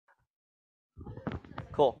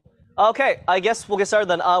Cool. Okay, I guess we'll get started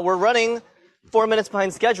then. We're running 4 minutes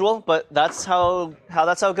behind schedule, but that's how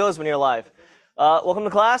it goes when you're live. Welcome to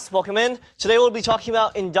class. Welcome in. Today we'll be talking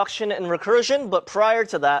about induction and recursion, but prior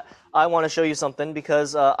to that, I want to show you something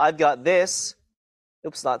because I've got this.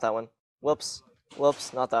 Oops, not that one. Whoops,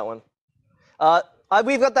 not that one.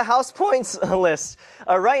 We've got the house points list.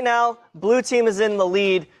 Right now, blue team is in the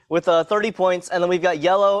lead with 30 points, and then we've got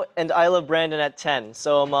yellow and I Love Brandon at 10.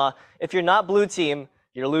 So if you're not blue team,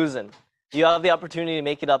 you're losing. You have the opportunity to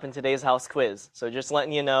make it up in today's house quiz. So just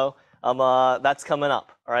letting you know, that's coming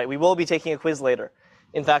up. All right, we will be taking a quiz later.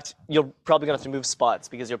 In fact, you're probably going to have to move spots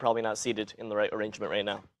because you're probably not seated in the right arrangement right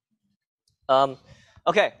now.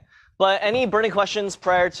 Okay, but any burning questions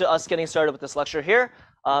prior to us getting started with this lecture here?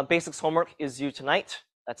 Basics homework is due tonight.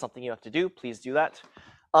 That's something you have to do. Please do that.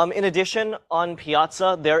 In addition, on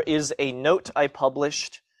Piazza, there is a note I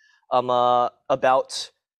published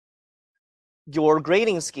about your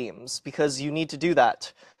grading schemes because you need to do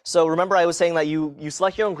that. So remember I was saying that you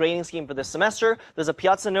select your own grading scheme for this semester. There's a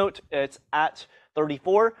Piazza note. It's at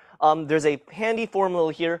 34. There's a handy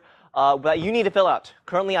formula here that you need to fill out.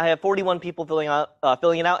 Currently, I have 41 people filling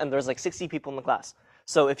it out, and there's like 60 people in the class.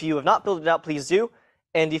 So if you have not filled it out, please do.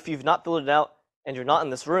 And if you've not filled it out and you're not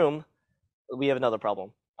in this room, we have another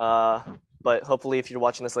problem. But hopefully if you're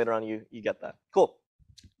watching this later on, you get that. Cool.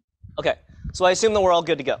 Okay, so I assume that we're all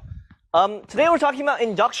good to go. Today we're talking about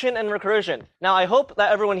induction and recursion. Now I hope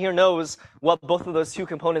that everyone here knows what both of those two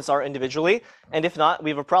components are individually. And if not, we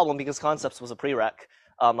have a problem because concepts was a prereq,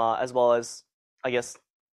 as well as, I guess,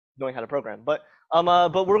 knowing how to program. But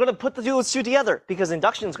we're going to put the two together because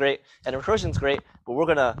induction's great and recursion's great, but we're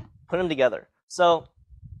going to put them together. So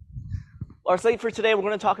our slate for today, we're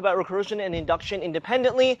going to talk about recursion and induction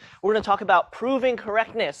independently. We're going to talk about proving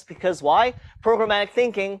correctness because why? Programmatic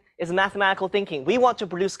thinking is mathematical thinking. We want to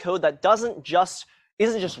produce code that isn't just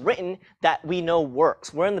written, that we know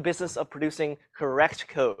works. We're in the business of producing correct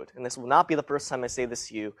code, and this will not be the first time I say this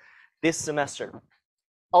to you this semester.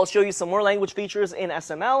 I'll show you some more language features in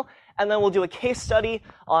SML, and then we'll do a case study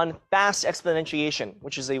on fast exponentiation,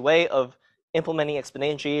 which is a way of implementing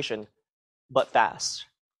exponentiation, but fast.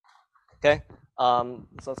 Okay, so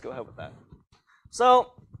let's go ahead with that.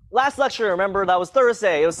 So last lecture, remember, that was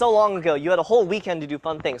Thursday. It was so long ago. You had a whole weekend to do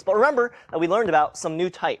fun things. But remember that we learned about some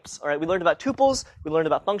new types. All right, we learned about tuples. We learned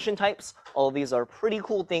about function types. All of these are pretty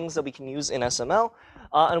cool things that we can use in SML.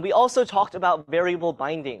 And we also talked about variable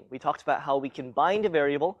binding. We talked about how we can bind a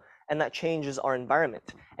variable, and that changes our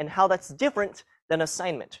environment, and how that's different than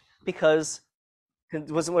assignment. Because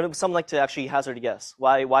would someone like to actually hazard a guess?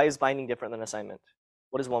 Why is binding different than assignment?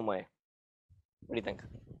 What is one way? What do you think?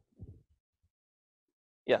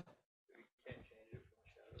 Yeah.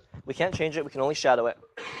 We can't change it. We can only shadow it.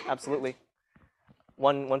 Absolutely.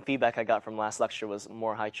 One feedback I got from last lecture was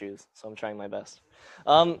more high choose, so I'm trying my best.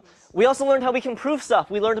 We also learned how we can prove stuff.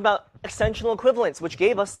 We learned about extensional equivalence, which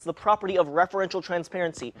gave us the property of referential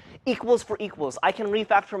transparency. Equals for equals. I can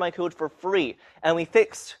refactor my code for free. And we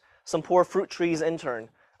fixed some poor fruit trees intern,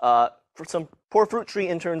 for some poor fruit tree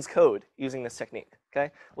intern's code using this technique.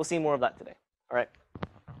 Okay? We'll see more of that today. All right.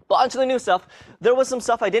 But on to the new stuff. There was some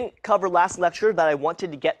stuff I didn't cover last lecture that I wanted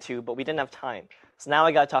to get to, but we didn't have time. So now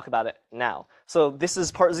I got to talk about it now. So this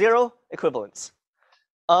is part 0, equivalence.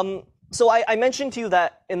 So I mentioned to you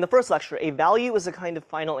that in the first lecture, a value is a kind of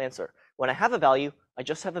final answer. When I have a value, I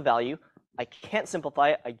just have a value. I can't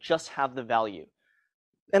simplify it. I just have the value.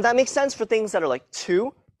 And that makes sense for things that are like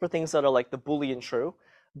 2, for things that are like the Boolean true.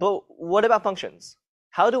 But what about functions?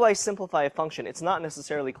 How do I simplify a function? It's not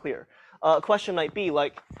necessarily clear. A question might be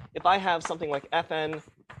like, if I have something like fn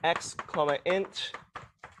x comma int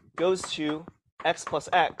goes to x plus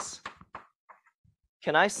x,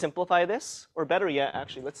 can I simplify this? Or better yet,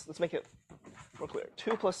 actually, let's make it more clear.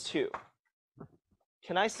 2 plus 2.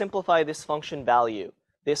 Can I simplify this function value,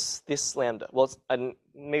 this lambda? Well, it's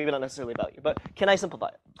maybe not necessarily value, but can I simplify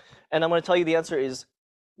it? And I'm going to tell you the answer is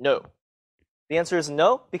no. The answer is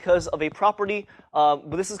no because of a property.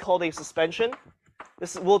 This is called a suspension.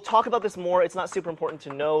 We'll talk about this more. It's not super important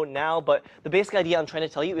to know now, but the basic idea I'm trying to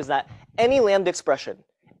tell you is that any lambda expression,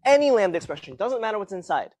 doesn't matter what's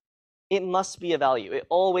inside, it must be a value. It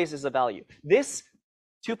always is a value. This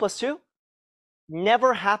 2 plus 2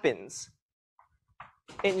 never happens.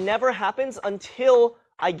 It never happens until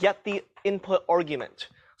I get the input argument.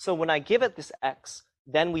 So when I give it this x,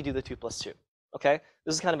 then we do the 2 plus 2. Okay?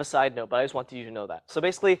 This is kind of a side note, but I just wanted you to know that. So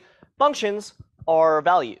basically, functions are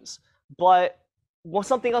values, but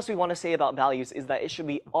something else we want to say about values is that it should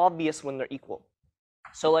be obvious when they're equal.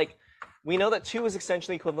 So like, we know that 2 is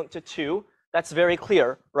extensionally equivalent to 2. That's very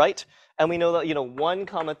clear, right? And we know that 1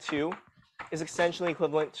 comma 2 is extensionally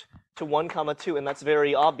equivalent to 1, 2, and that's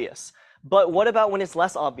very obvious. But what about when it's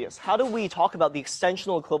less obvious? How do we talk about the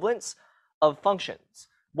extensional equivalence of functions?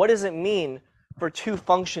 What does it mean for two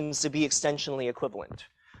functions to be extensionally equivalent?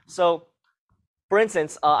 So, for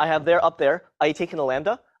instance, I have up there, I take in a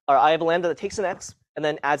lambda, or I have a lambda that takes an x and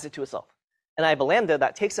then adds it to itself. And I have a lambda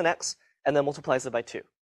that takes an x and then multiplies it by 2.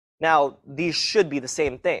 Now, these should be the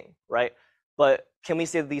same thing, right? But can we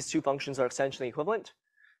say that these two functions are extensionally equivalent?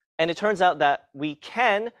 And it turns out that we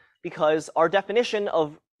can, because our definition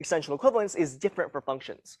of extensional equivalence is different for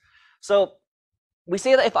functions. So we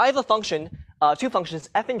say that if I have a function, two functions,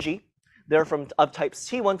 f and g, they're of types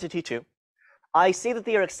t1 to t2, I say that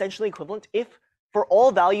they are extensionally equivalent if for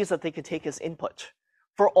all values that they could take as input,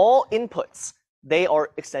 for all inputs, they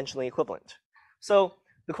are extensionally equivalent. So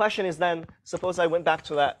the question is then, suppose I went back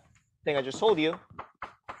to that thing I just told you,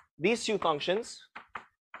 these two functions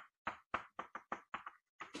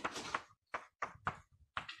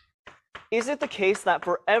is it the case that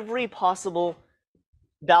for every possible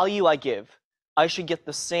value I give, I should get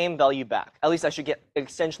the same value back? At least I should get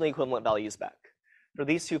extensionally equivalent values back for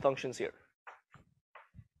these two functions here.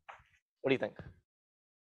 What do you think?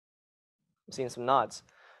 I'm seeing some nods.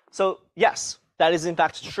 So yes, that is in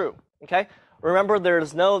fact true. Okay. Remember,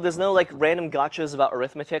 there's no like random gotchas about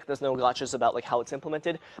arithmetic. There's no gotchas about like how it's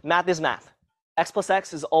implemented. Math is math. X plus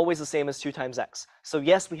x is always the same as 2 times x. So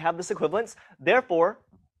yes, we have this equivalence. Therefore,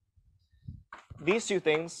 these two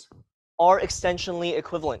things are extensionally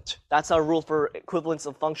equivalent. That's our rule for equivalence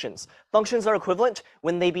of functions. Functions are equivalent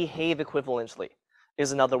when they behave equivalently,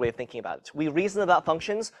 is another way of thinking about it. We reason about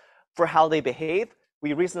functions for how they behave.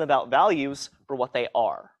 We reason about values for what they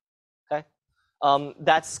are. Okay,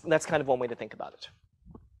 that's kind of one way to think about it.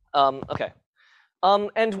 Okay,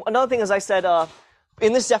 and another thing is I said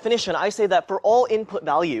in this definition I say that for all input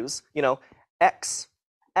values, fx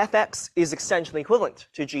is extensionally equivalent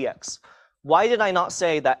to gx. Why did I not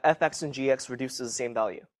say that fx and gx reduce to the same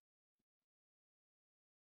value?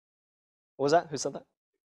 What was that? Who said that?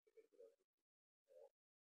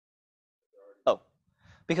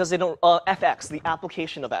 Because they don't, fx, the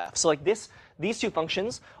application of f. So like these two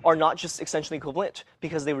functions are not just extensionally equivalent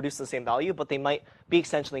because they reduce to the same value, but they might be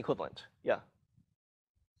extensionally equivalent. Yeah.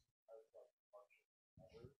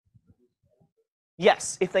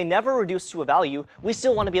 Yes, if they never reduce to a value, we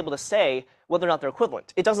still want to be able to say whether or not they're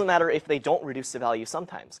equivalent. It doesn't matter if they don't reduce to value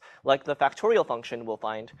sometimes. Like the factorial function, we'll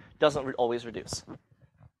find, doesn't always reduce.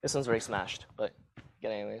 This one's very smashed, but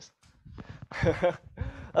get anyways.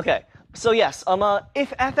 Okay, so yes,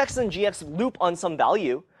 if fx and gx loop on some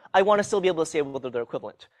value, I want to still be able to say whether they're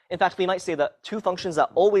equivalent. In fact, we might say that two functions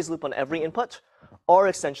that always loop on every input are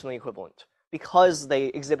extensionally equivalent because they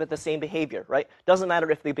exhibit the same behavior, right? Doesn't matter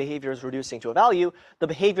if the behavior is reducing to a value, the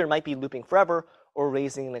behavior might be looping forever or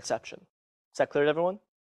raising an exception. Is that clear to everyone?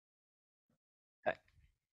 Okay,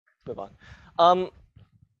 move on.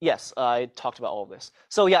 Yes, I talked about all of this.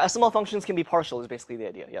 So yeah, SML functions can be partial is basically the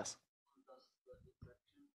idea, yes.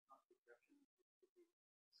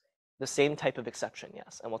 The same type of exception,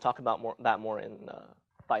 yes. And we'll talk about that more in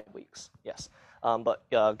 5 weeks, yes. But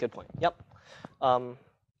good point, yep.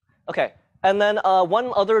 Okay, and then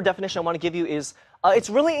one other definition I want to give you is it's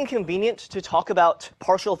really inconvenient to talk about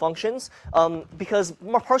partial functions because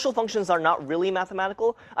partial functions are not really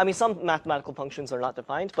mathematical. I mean, some mathematical functions are not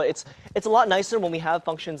defined, but it's a lot nicer when we have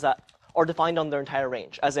functions that are defined on their entire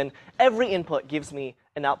range, as in every input gives me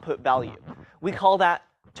an output value. We call that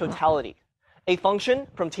totality. A function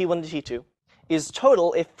from t1 to t2 is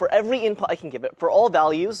total if for every input I can give it, for all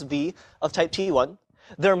values v of type t1,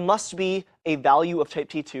 there must be a value of type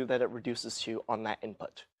t2 that it reduces to on that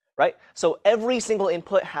input, right? So every single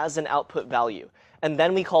input has an output value, and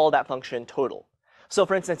then we call that function total. So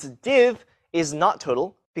for instance, div is not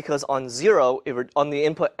total because on 0, on the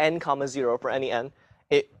input n, 0 for any n,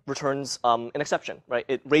 it returns an exception, right?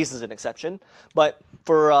 It raises an exception. But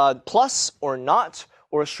for plus or not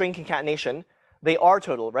or string concatenation, they are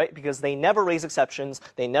total, right? Because they never raise exceptions,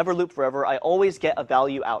 they never loop forever. I always get a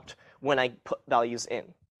value out when I put values in.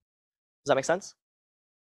 Does that make sense?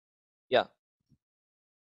 Yeah.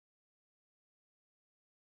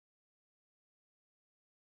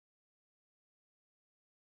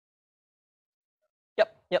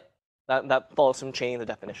 Yep. That follows from chaining the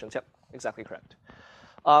definitions. Yep, exactly correct.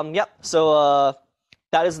 Yep, so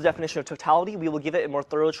that is the definition of totality. We will give it a more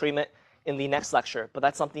thorough treatment in the next lecture, but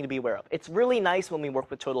that's something to be aware of. It's really nice when we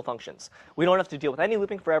work with total functions. We don't have to deal with any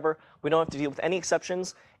looping forever. We don't have to deal with any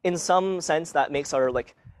exceptions. In some sense, that makes our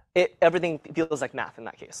everything feels like math in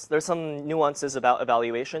that case. There's some nuances about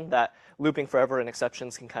evaluation that looping forever and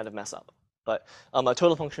exceptions can kind of mess up. But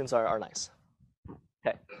total functions are nice.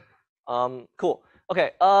 Okay. Cool.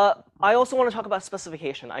 Okay, I also want to talk about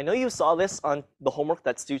specification. I know you saw this on the homework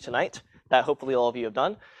that's due tonight, that hopefully all of you have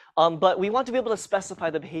done, but we want to be able to specify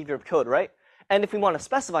the behavior of code, right? And if we want to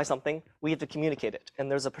specify something, we have to communicate it. And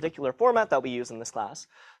there's a particular format that we use in this class.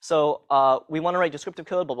 So we want to write descriptive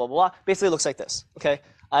code, blah, blah, blah. Basically, it looks like this, okay?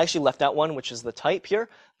 I actually left out one, which is the type here.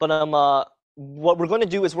 But what we're going to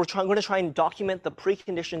do is we're going to try and document the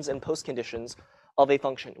preconditions and postconditions of a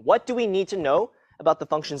function. What do we need to know about the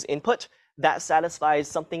function's input that satisfies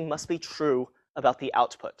something must be true about the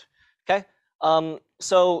output, okay?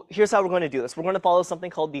 So here's how we're going to do this. We're going to follow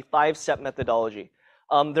something called the 5-step methodology.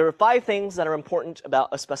 There are 5 things that are important about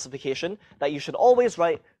a specification that you should always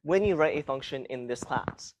write when you write a function in this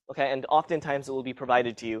class, okay? And oftentimes it will be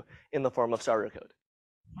provided to you in the form of starter code.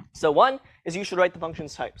 So one is you should write the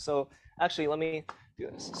function's type. So actually, let me do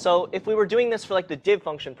this. So if we were doing this for like the div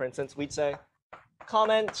function, for instance, we'd say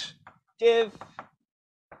comment div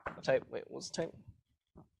type. Wait, what was the type?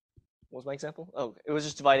 What was my example? Oh, it was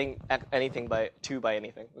just dividing anything by 2 by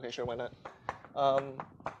anything. Okay, sure, why not?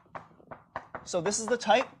 So this is the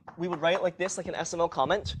type. We would write it like this, like an SML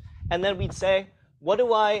comment, and then we'd say, what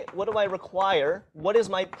do I require? What is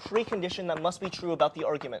my precondition that must be true about the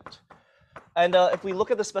argument? And if we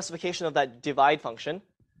look at the specification of that divide function,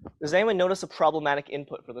 does anyone notice a problematic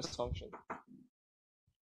input for this function?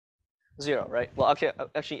 0, right? Well, okay,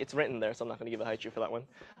 actually, it's written there, so I'm not going to give a high true for that one.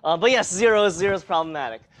 But yes, 0 is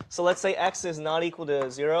problematic. So let's say x is not equal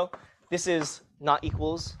to 0. This is not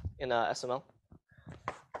equals in SML.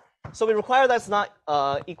 So we require that's not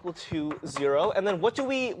equal to 0. And then what do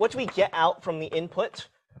we get out from the input,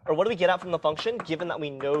 or what do we get out from the function, given that we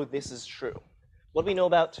know this is true? What do we know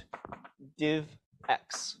about div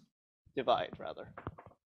x, divide rather?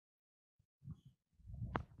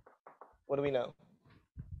 What do we know?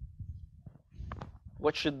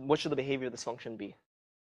 What should the behavior of this function be?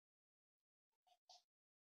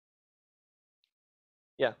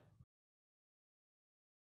 Yeah.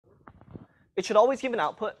 It should always give an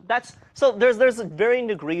output. So there's varying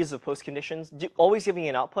degrees of postconditions. Always giving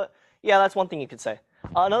an output. Yeah, that's one thing you could say.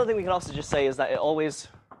 Another thing we can also just say is that it always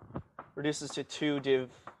reduces to 2 div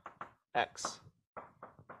x,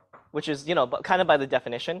 which is, but kind of by the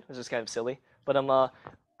definition, which is kind of silly. But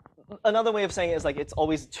another way of saying it is like it's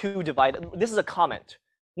always 2 divided. This is a comment.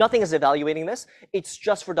 Nothing is evaluating this. It's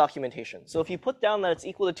just for documentation. So if you put down that it's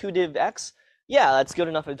equal to 2 div x, yeah, that's good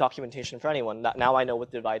enough for documentation for anyone. Now I know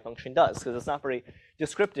what the divide function does, because it's not very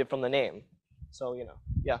descriptive from the name. So,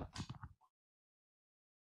 yeah.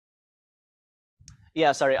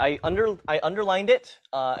 Yeah, sorry, I underlined it,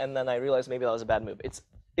 and then I realized maybe that was a bad move. It's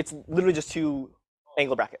literally just 2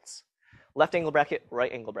 angle brackets. Left angle bracket,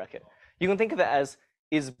 right angle bracket. You can think of it as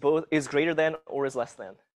is greater than or is less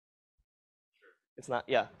than. It's not,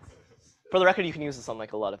 yeah. For the record, you can use this on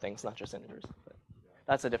like a lot of things, not just integers. But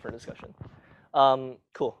that's a different discussion.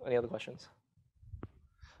 Cool, any other questions?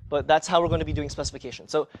 But that's how we're going to be doing specification.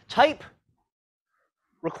 So type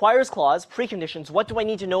requires clause, preconditions, what do I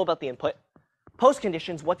need to know about the input?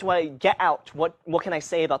 Postconditions, what do I get out? What can I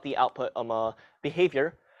say about the output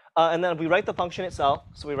behavior? And then we write the function itself.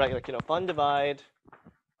 So we write like, fun divide,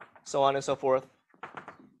 so on and so forth.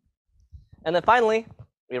 And then finally,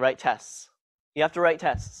 we write tests. You have to write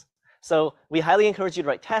tests. So we highly encourage you to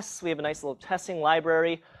write tests. We have a nice little testing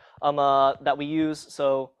library that we use.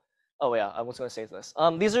 So, oh yeah, I was going to say this.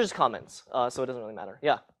 These are just comments, so it doesn't really matter.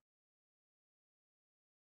 Yeah.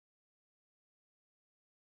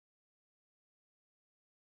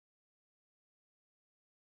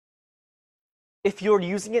 If you're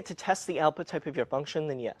using it to test the output type of your function,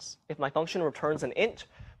 then yes. If my function returns an int,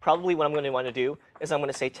 probably what I'm going to want to do is I'm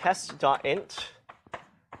going to say test.int,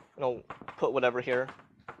 and I'll put whatever here,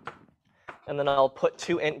 and then I'll put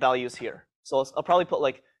 2 int values here. So I'll probably put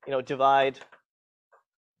like, divide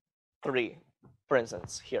 3, for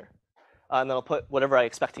instance, here. And then I'll put whatever I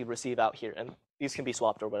expect to receive out here, and these can be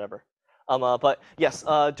swapped or whatever. But yes,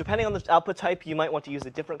 depending on the output type, you might want to use a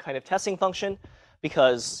different kind of testing function,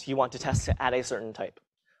 because you want to test it at a certain type.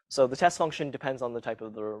 So the test function depends on the type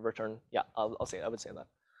of the return. Yeah, I would say that.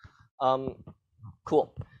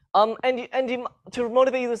 Cool. And to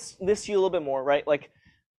motivate this you a little bit more, right? Like,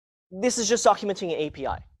 this is just documenting an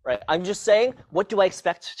API, right? I'm just saying, what do I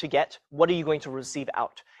expect to get? What are you going to receive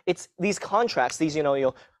out? It's these contracts, these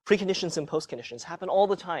preconditions and postconditions happen all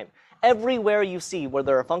the time. Everywhere you see where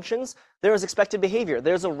there are functions, there is expected behavior.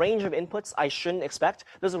 There's a range of inputs I shouldn't expect.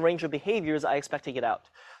 There's a range of behaviors I expect to get out.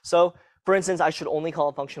 So, for instance, I should only call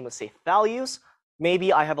a function with safe values.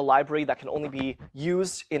 Maybe I have a library that can only be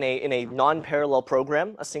used in a non-parallel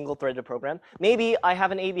program, a single-threaded program. Maybe I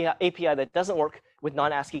have an API that doesn't work with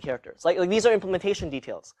non-ASCII characters. Like these are implementation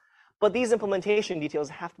details. But these implementation details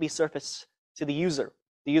have to be surfaced to the user.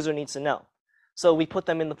 The user needs to know. So we put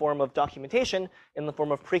them in the form of documentation, in the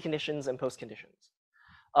form of preconditions and postconditions.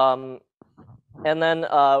 And then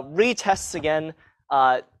retests again.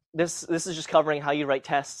 This is just covering how you write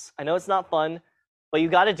tests. I know it's not fun, but you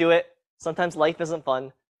got to do it. Sometimes life isn't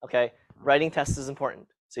fun. Okay, writing tests is important,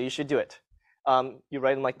 so you should do it. You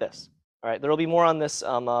write them like this. All right, there will be more on this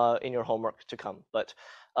in your homework to come. But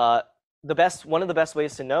one of the best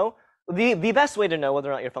ways to know, the best way to know whether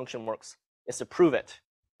or not your function works is to prove it.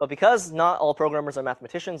 But because not all programmers are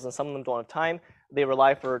mathematicians and some of them don't have time, they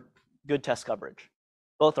rely for good test coverage.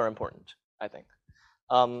 Both are important, I think.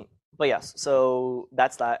 But yes, so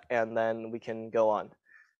that's that, and then we can go on.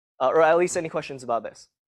 Or at least any questions about this?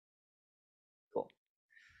 Cool.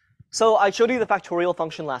 So I showed you the factorial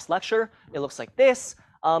function last lecture. It looks like this.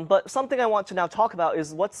 But something I want to now talk about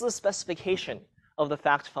is what's the specification of the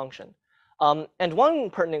fact function? And one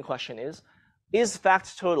pertinent question is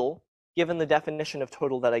fact total given the definition of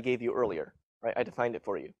total that I gave you earlier? Right? I defined it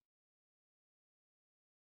for you.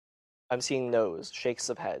 I'm seeing no's, shakes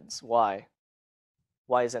of heads. Why?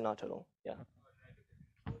 Why is it not total? Yeah.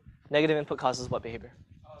 Negative input causes what behavior?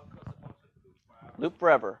 Loop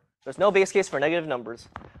forever. There's no base case for negative numbers.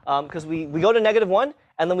 Because we go to -1,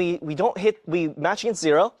 and then we match against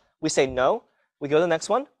 0. We say no. We go to the next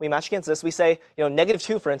one. We match against this. We say,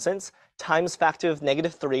 -2, for instance, times factor of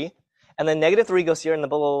 -3. And then -3 goes here, and then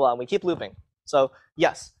blah, blah, blah, and we keep looping. So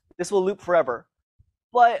yes, this will loop forever.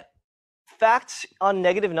 But fact on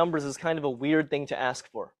negative numbers is kind of a weird thing to ask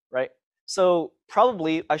for, right? So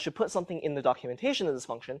probably I should put something in the documentation of this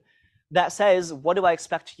function that says, what do I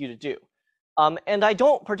expect you to do? And I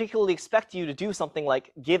don't particularly expect you to do something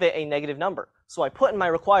like give it a negative number. So I put in my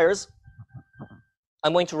requires,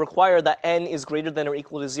 I'm going to require that n is greater than or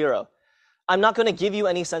equal to 0. I'm not going to give you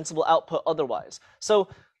any sensible output otherwise. So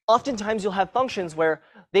oftentimes you'll have functions where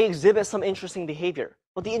they exhibit some interesting behavior,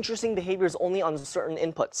 but the interesting behavior is only on certain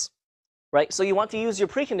inputs, right? So you want to use your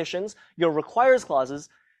preconditions, your requires clauses,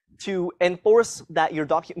 to enforce that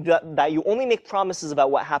that you only make promises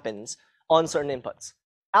about what happens on certain inputs.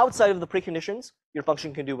 Outside of the preconditions, your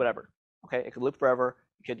function can do whatever. Okay, it could loop forever.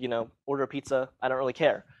 You could, order a pizza. I don't really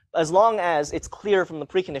care, as long as it's clear from the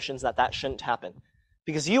preconditions that that shouldn't happen,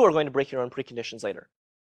 because you are going to break your own preconditions later.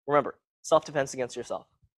 Remember, self-defense against yourself.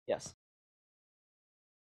 Yes.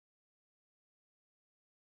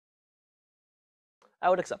 I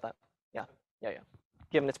would accept that. Yeah.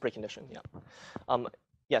 Given its precondition. Yeah.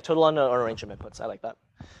 Yeah. Total on a range of inputs. I like that.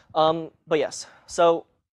 But yes. So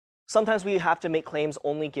sometimes we have to make claims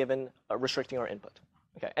only given restricting our input.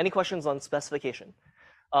 Okay. Any questions on specification?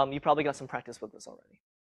 You probably got some practice with this already.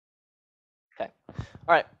 Okay.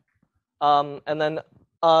 All right. And then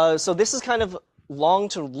so this is kind of long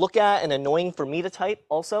to look at and annoying for me to type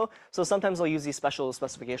also. So sometimes I'll use these special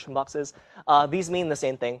specification boxes. These mean the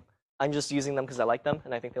same thing. I'm just using them because I like them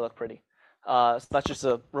and I think they look pretty. So that's just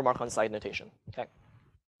a remark on side notation. Okay.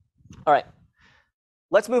 All right.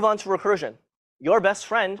 Let's move on to recursion. Your best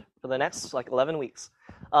friend for the next 11 weeks.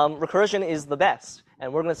 Recursion is the best,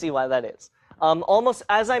 and we're going to see why that is. Almost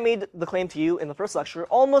as I made the claim to you in the first lecture,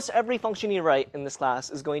 almost every function you write in this class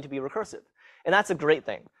is going to be recursive. And that's a great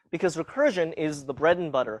thing, because recursion is the bread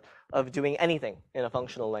and butter of doing anything in a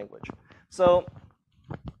functional language. So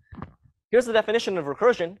here's the definition of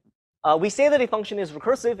recursion. We say that a function is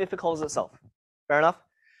recursive if it calls itself. Fair enough?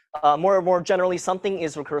 More generally, something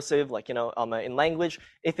is recursive, like in language,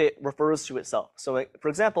 if it refers to itself. So for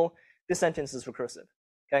example, this sentence is recursive.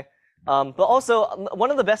 Okay? But also,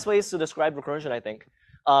 one of the best ways to describe recursion, I think,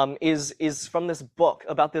 is from this book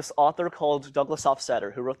about this author called Douglas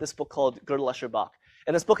Hofstadter, who wrote this book called Gödel, Escher, Bach.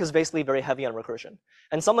 And this book is basically very heavy on recursion.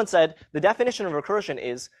 And someone said, the definition of recursion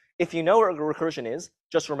is, if you know what recursion is,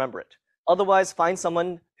 just remember it. Otherwise, find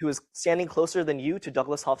someone who is standing closer than you to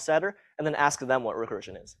Douglas Hofstadter, and then ask them what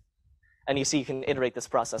recursion is. And you see, you can iterate this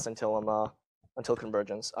process until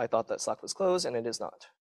convergence. I thought that Slack was closed, and it is not.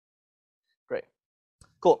 Great.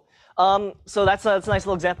 Cool. So that's a nice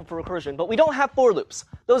little example for recursion. But we don't have for loops.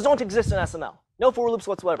 Those don't exist in SML. No for loops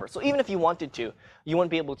whatsoever. So even if you wanted to, you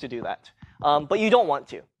wouldn't be able to do that. But you don't want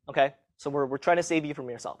to. Okay? So we're trying to save you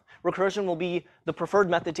from yourself. Recursion will be the preferred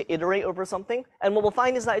method to iterate over something. And what we'll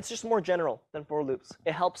find is that it's just more general than for loops.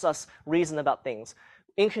 It helps us reason about things.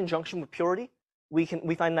 In conjunction with purity, we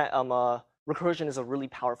find that recursion is a really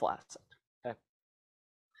powerful asset.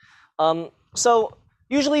 Okay? So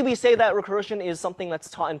usually we say that recursion is something that's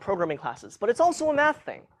taught in programming classes, but it's also a math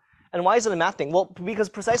thing. And why is it a math thing? Well, because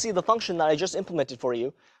precisely the function that I just implemented for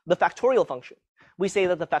you, the factorial function, we say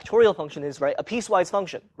that the factorial function is, right, a piecewise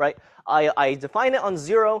function, right? I define it on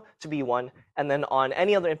 0 to be 1, and then on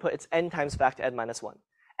any other input, it's n times fact n minus 1.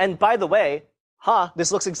 And by the way,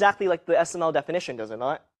 this looks exactly like the SML definition, does it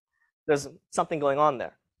not? There's something going on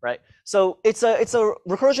there, right? So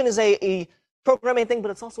recursion is a programming thing,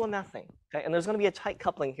 but it's also a math thing, okay? And there's going to be a tight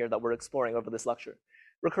coupling here that we're exploring over this lecture.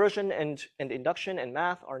 Recursion and induction and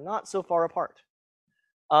math are not so far apart.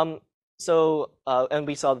 And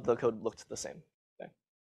we saw that the code looked the same. Okay?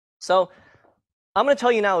 So I'm going to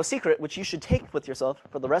tell you now a secret, which you should take with yourself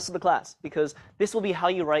for the rest of the class, because this will be how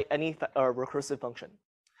you write any recursive function.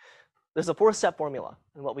 There's a 4-step formula.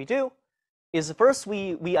 And what we do is first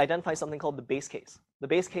we identify something called the base case. The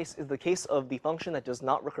base case is the case of the function that does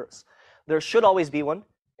not recurse. There should always be one.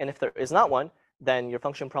 And if there is not one, then your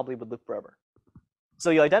function probably would loop forever. So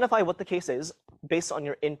you identify what the case is based on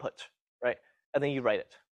your input, right? And then you write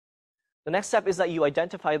it. The next step is that you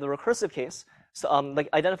identify the recursive case, so like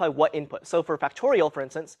identify what input. So for factorial, for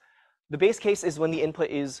instance, the base case is when the input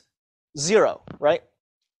is 0, right?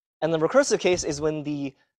 And the recursive case is when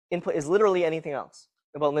the input is literally anything else.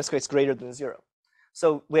 Well, in this case, greater than 0.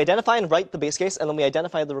 So we identify and write the base case, and then we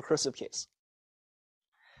identify the recursive case.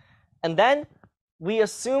 And then we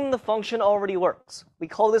assume the function already works. We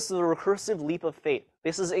call this the recursive leap of faith.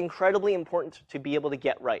 This is incredibly important to be able to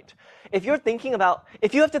get right. If you have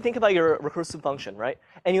to think about your recursive function, right,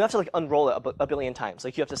 and you have to like unroll it a billion times,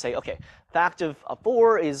 like you have to say, okay, fact of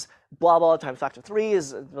 4 is blah blah times fact of 3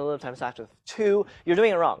 is blah times fact of 2. You're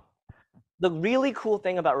doing it wrong. The really cool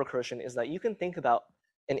thing about recursion is that you can think about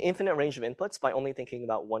an infinite range of inputs by only thinking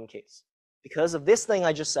about one case. Because of this thing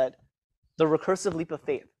I just said, the recursive leap of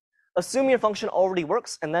faith. Assume your function already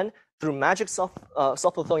works, and then through magic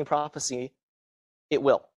self-fulfilling prophecy, it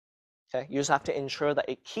will. Okay, you just have to ensure that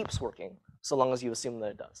it keeps working so long as you assume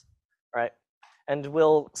that it does. All right, and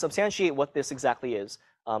we'll substantiate what this exactly is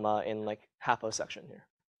in like half a section here.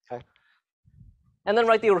 Okay, and then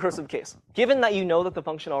write the recursive case. Given that you know that the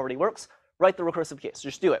function already works, write the recursive case.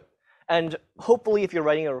 Just do it. And hopefully, if you're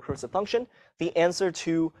writing a recursive function, the answer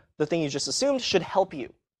to the thing you just assumed should help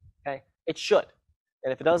you. Okay, it should.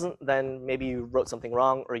 And if it doesn't, then maybe you wrote something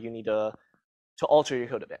wrong, or you need to alter your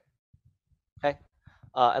code a bit. Okay?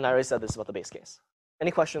 And I already said this about the base case. Any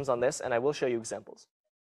questions on this? And I will show you examples.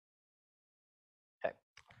 Okay.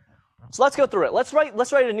 So let's go through it. Let's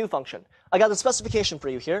write a new function. I got the specification for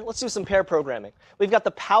you here. Let's do some pair programming. We've got the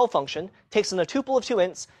pow function, takes in a tuple of 2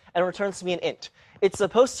 ints, and returns to me an int. It's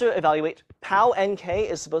supposed to evaluate pow nk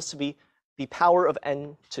is supposed to be the power of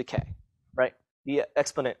n to k, right? The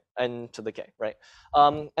exponent n to the k, right?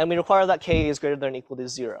 And we require that k is greater than or equal to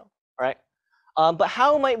 0, all right? But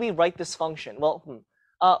how might we write this function? Well,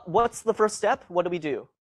 what's the first step? What do we do?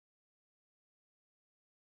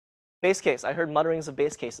 Base case. I heard mutterings of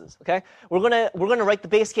base cases, okay? We're gonna write the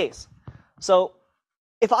base case. So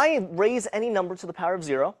if I raise any number to the power of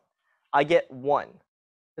 0, I get 1.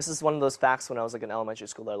 This is one of those facts when I was like in elementary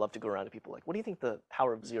school that I love to go around to people like, what do you think the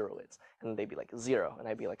power of 0 is? And they'd be like 0, and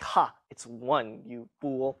I'd be like, ha, it's 1, you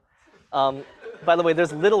fool. By the way,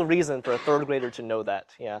 there's little reason for a 3rd grader to know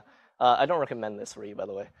that. Yeah, I don't recommend this for you, by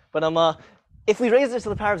the way. But if we raise this to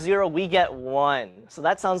the power of 0, we get 1. So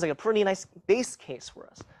that sounds like a pretty nice base case for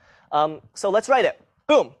us. So let's write it.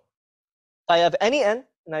 Boom. I have any n,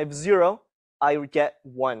 and I have 0. I get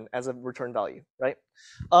 1 as a return value, right?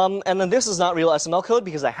 And then this is not real SML code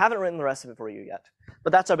because I haven't written the rest of it for you yet.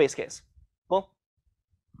 But that's our base case. Cool?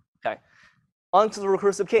 Okay. On to the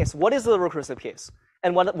recursive case. What is the recursive case?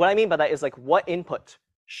 And what I mean by that is like, what input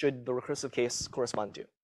should the recursive case correspond to?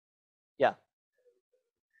 Yeah.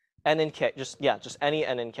 N and k. Just any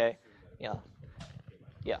n and k. Yeah.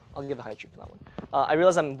 Yeah, I'll give a high true for that one. I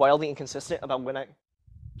realize I'm wildly inconsistent about when I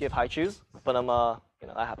give high choose, but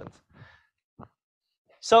that happens.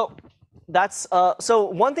 So that's so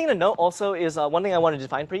one thing to note also is one thing I want to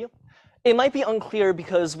define for you. It might be unclear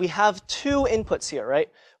because we have 2 inputs here, right?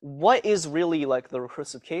 What is really like the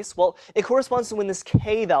recursive case? Well, it corresponds to when this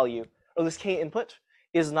k value or this k input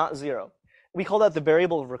is not 0. We call that the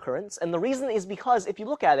variable of recurrence, and the reason is because if you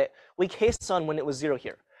look at it, we cased on when it was 0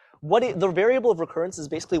 here. The variable of recurrence is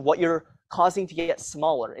basically what you're causing to get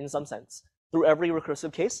smaller in some sense through every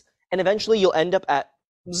recursive case, and eventually you'll end up at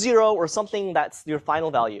 0 or something that's your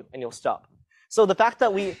final value, and you'll stop. So the fact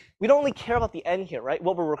that we don't really care about the n here, right?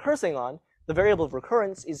 What we're recursing on, the variable of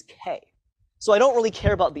recurrence, is k. So I don't really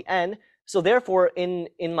care about the n. So therefore, in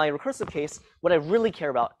my recursive case, what I really care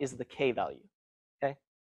about is the k value. Okay?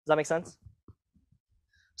 Does that make sense?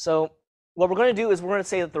 So what we're going to do is we're going to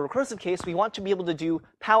say that the recursive case, we want to be able to do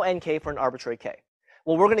pow nk for an arbitrary k.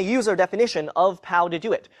 Well, we're going to use our definition of pow to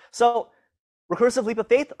do it. So recursive leap of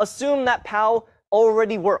faith, assume that pow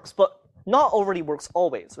already works, but not already works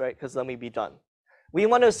always, right? Because then we'd be done. We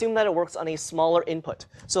want to assume that it works on a smaller input.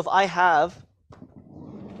 So if I have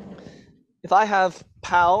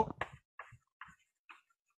pow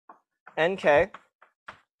nk,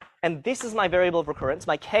 and this is my variable of recurrence,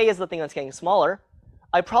 my k is the thing that's getting smaller,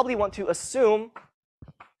 I probably want to assume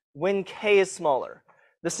when k is smaller.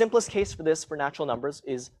 The simplest case for this for natural numbers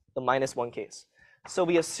is the -1 case. So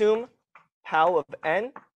we assume pow of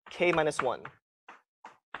n, k minus 1.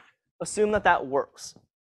 Assume that that works,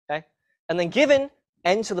 okay? And then given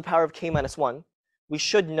n to the power of k minus 1, we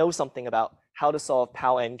should know something about how to solve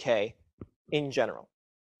pow nk in general,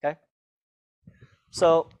 okay?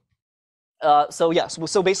 So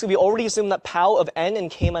basically we already assume that pow of n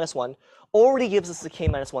and k minus 1 already gives us the k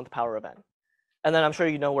minus 1th power of n. And then I'm sure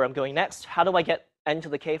you know where I'm going next. How do I get n to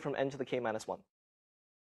the k from n to the k minus 1?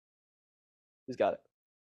 Who's got it?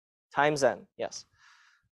 Times n, yes.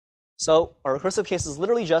 So our recursive case is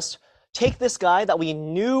literally just take this guy that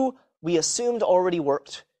we assumed already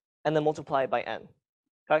worked, and then multiply it by n,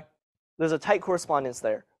 okay? There's a tight correspondence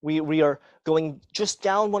there. We are going just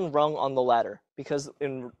down one rung on the ladder, because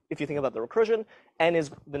if you think about the recursion, n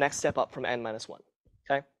is the next step up from n minus 1,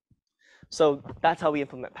 okay? So that's how we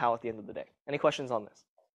implement pow at the end of the day. Any questions on this?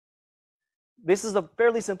 This is a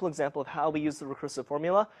fairly simple example of how we use the recursive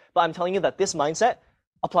formula, but I'm telling you that this mindset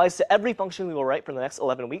applies to every function we will write for the next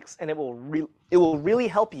 11 weeks, and it will really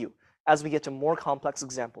help you as we get to more complex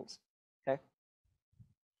examples, okay?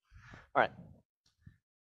 All right.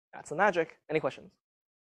 That's the magic. Any questions?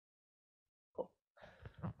 Cool.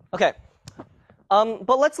 Okay.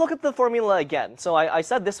 But let's look at the formula again. So I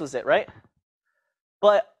said this was it, right?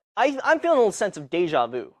 But I'm feeling a little sense of deja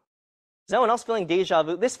vu. Is anyone else feeling deja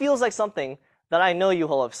vu? This feels like something that I know you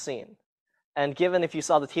all have seen. And given if you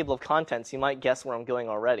saw the table of contents, you might guess where I'm going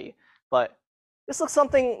already. But this looks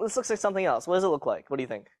like something else. What does it look like? What do you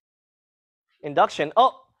think? Induction.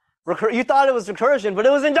 Oh, you thought it was recursion, but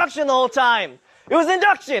it was induction the whole time. It was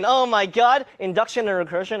induction. Oh my God. Induction and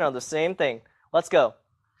recursion are the same thing. Let's go.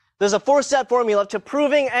 There's a 4-step formula to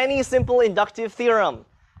proving any simple inductive theorem.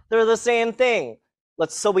 They're the same thing.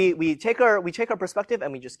 So we take our perspective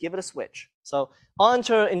and we just give it a switch. So on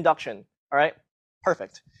to induction. All right.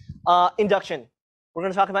 Perfect. Induction. We're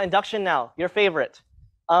going to talk about induction now. Your favorite.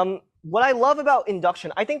 What I love about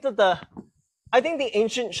induction, I think the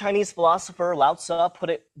ancient Chinese philosopher Lao Tzu put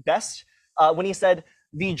it best when he said,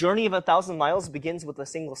 "The journey of 1,000 miles begins with a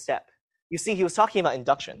single step." You see, he was talking about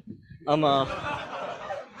induction.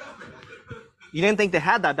 You didn't think they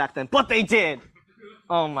had that back then, but they did.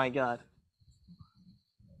 Oh my God.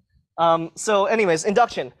 So anyways,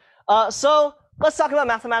 induction. So let's talk about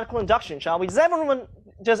mathematical induction, shall we? Does anyone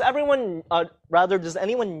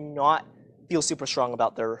not feel super strong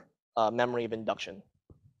about their memory of induction?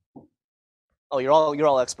 Oh, you're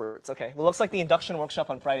all experts. Okay. Well, looks like the induction workshop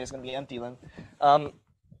on Friday is going to be empty then.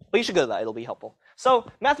 But you should go to that. It'll be helpful. So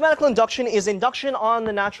mathematical induction is induction on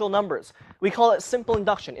the natural numbers. We call it simple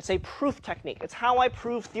induction. It's a proof technique. It's how I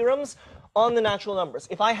prove theorems on the natural numbers.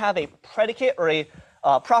 If I have a predicate or a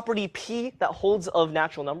property P that holds of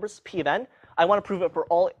natural numbers, P of n, I want to prove it for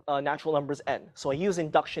all natural numbers n. So I use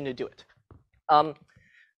induction to do it.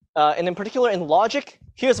 And in particular, in logic,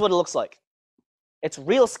 here's what it looks like. It's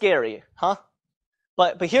real scary, huh?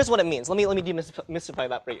 But here's what it means. Let me demystify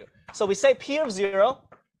that for you. So we say P of 0,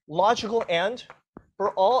 logical and,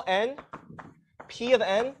 for all n, P of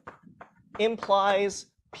n implies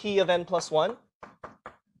P of n plus 1.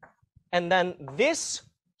 And then this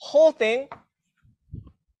whole thing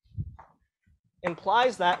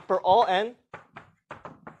implies that for all n,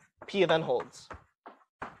 P of n holds.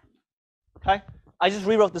 Okay? I just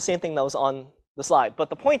rewrote the same thing that was on the slide. But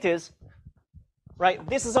the point is, right,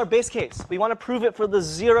 this is our base case. We want to prove it for the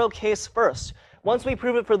 0 case first. Once we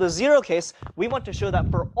prove it for the 0 case, we want to show that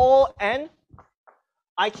for all n,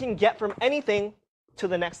 I can get from anything to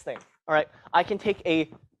the next thing. All right? I can take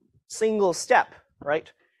a single step,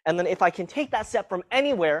 right? And then if I can take that step from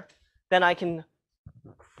anywhere, then I can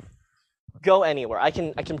go anywhere. I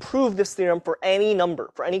can prove this theorem for any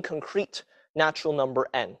number, for any concrete natural number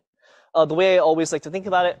n. The way I always like to think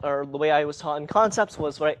about it, or the way I was taught in concepts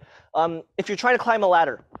was, right, if you're trying to climb a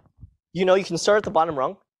ladder, you can start at the bottom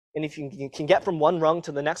rung, and if you can get from one rung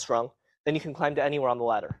to the next rung, then you can climb to anywhere on the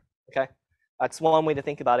ladder, okay? That's one way to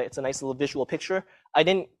think about it. It's a nice little visual picture. I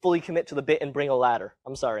didn't fully commit to the bit and bring a ladder.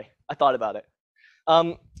 I'm sorry. I thought about it.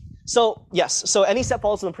 So yes, so any step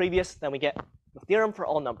follows from the previous, then we get the theorem for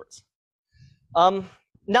all numbers.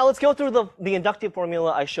 Now let's go through the inductive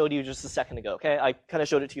formula I showed you just a second ago, okay? I kind of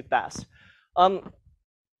showed it to you fast.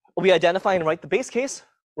 We identify and write the base case,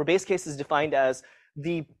 where base case is defined as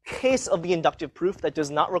the case of the inductive proof that does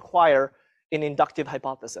not require an inductive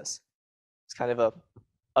hypothesis. It's kind of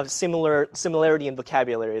a similarity in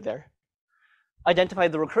vocabulary there. Identify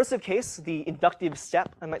the recursive case, the inductive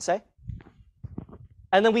step, I might say.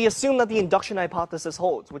 And then we assume that the induction hypothesis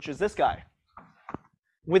holds, which is this guy.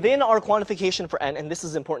 Within our quantification for n, and this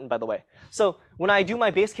is important, by the way. So when I do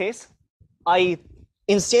my base case, I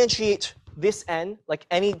instantiate this n, like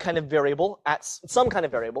any kind of variable, at some kind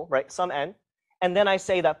of variable, right, some n. And then I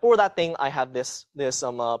say that for that thing, I have this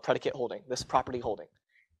predicate holding, this property holding.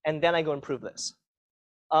 And then I go and prove this.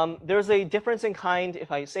 There's a difference in kind.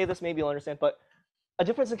 If I say this, maybe you'll understand. But a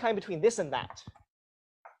difference in kind between this and that,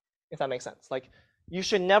 if that makes sense. Like, you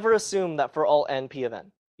should never assume that for all n p of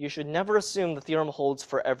n. You should never assume the theorem holds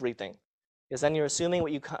for everything, because then you're assuming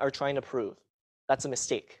what you are trying to prove. That's a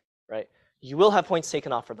mistake, right? You will have points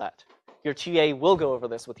taken off for that. Your TA will go over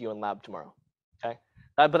this with you in lab tomorrow, okay?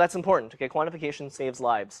 But that's important, okay? Quantification saves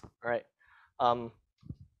lives, all right?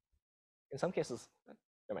 In some cases,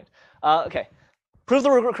 never mind. Okay, prove the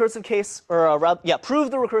recursive case, or prove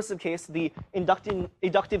the recursive case, the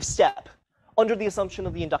inductive step, under the assumption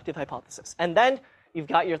of the inductive hypothesis. And then you've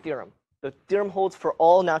got your theorem. The theorem holds for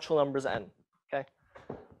all natural numbers n, okay?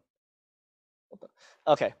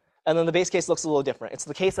 Okay, and then the base case looks a little different. It's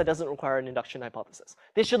the case that doesn't require an induction hypothesis.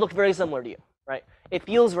 This should look very similar to you, right? It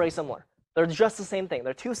feels very similar. They're just the same thing.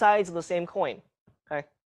 They're two sides of the same coin, okay?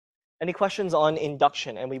 Any questions on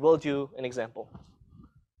induction? And we will do an example.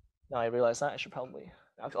 Now I realize that I should probably,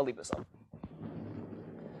 I'll leave this up.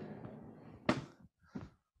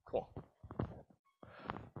 Cool.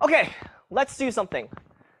 Okay, let's do something.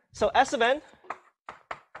 So S of n,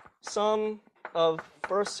 sum of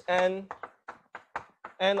first n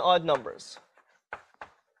odd numbers.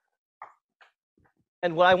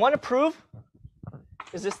 And what I want to prove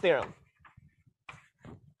is this theorem.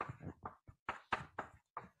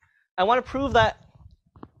 I want to prove that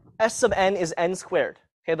S sub n is n squared.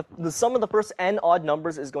 Okay, the sum of the first n odd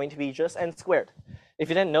numbers is going to be just n squared. If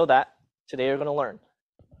you didn't know that, today you're going to learn.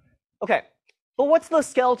 Okay. But what's the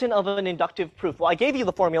skeleton of an inductive proof? Well, I gave you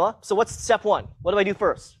the formula, so what's step one? What do I do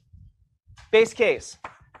first? Base case,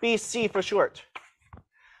 BC for short.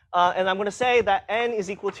 And I'm going to say that n is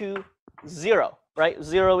equal to 0, right?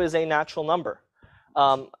 0 is a natural number.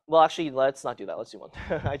 Well, actually, let's not do that. Let's do one.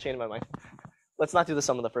 I changed my mind. Let's not do the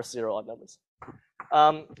sum of the first 0 odd numbers.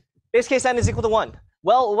 Base case n is equal to 1.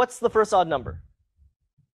 Well, what's the first odd number?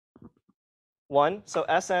 1. So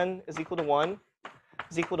Sn is equal to 1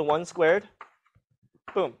 is equal to 1 squared.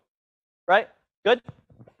 Boom. Right? Good?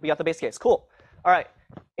 We got the base case. Cool. All right.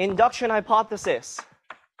 Induction hypothesis.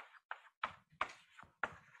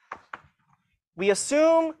 We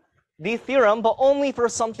assume the theorem, but only for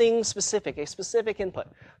something specific, a specific input.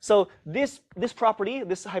 So this property,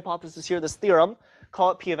 this hypothesis here, this theorem,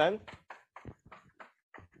 call it P of n.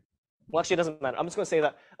 Well, actually, it doesn't matter. I'm just going to say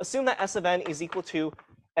that. Assume that S of n is equal to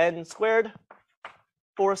n squared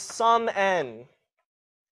for some n.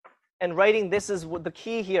 And writing this is the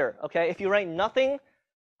key here, okay? If you write nothing,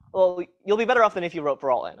 well, you'll be better off than if you wrote for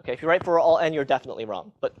all n, okay? If you write for all n, you're definitely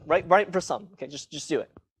wrong. But write for some, okay? Just do it,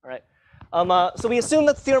 all right? So we assume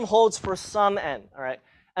that the theorem holds for some n, all right?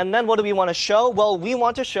 And then what do we want to show? Well, we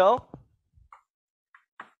want to show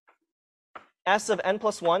S of n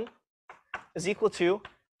plus 1 is equal to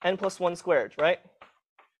n plus 1 squared, right?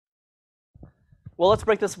 Well, let's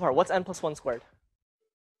break this apart. What's n plus 1 squared?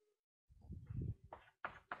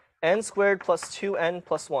 N squared plus 2n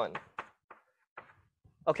plus 1.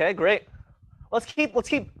 Okay, great. Let's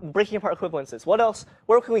keep breaking apart equivalences. What else?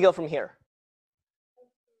 Where can we go from here?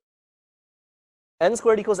 N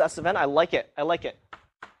squared equals S of n. I like it. I like it.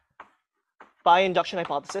 By induction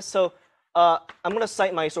hypothesis. So I'm going to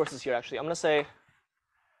cite my sources here, actually. I'm going to say,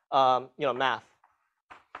 math.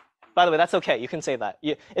 By the way, that's okay. You can say that.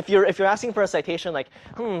 If you're asking for a citation, like,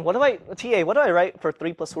 what do I write for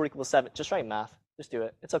 3 plus 4 equals 7? Just write math. Just do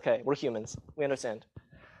it. It's okay. We're humans. We understand.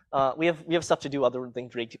 We have stuff to do other than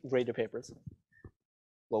grade your papers.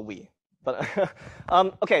 Well, but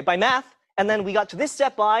okay, by math, and then we got to this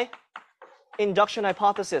step by induction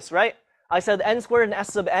hypothesis, right? I said n squared and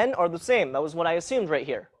S sub n are the same. That was what I assumed right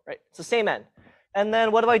here, right? It's the same n. And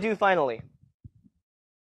then what do I do finally?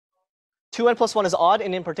 2n plus 1 is odd,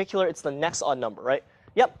 and in particular, it's the next odd number, right?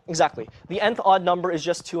 Yep, exactly. The nth odd number is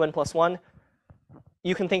just 2n plus 1.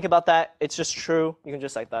 You can think about that. It's just true. You can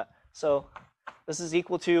just cite that. So this is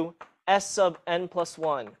equal to S sub n plus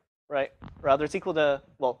 1, right? Rather, it's equal to,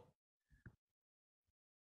 well,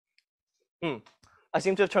 I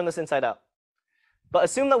seem to have turned this inside out. But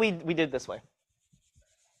assume that we did it this way.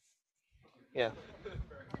 Yeah.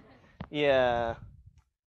 Yeah.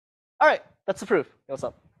 All right. that's the proof. What's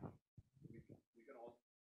up? We can also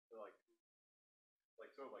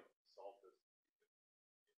sort of solve this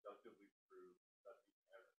inductively prove that the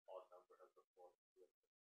n odd number has the form.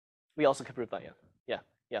 We also can prove that, yeah.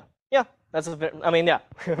 That's yeah,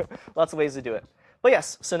 lots of ways to do it. But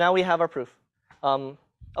yes, so now we have our proof. I'll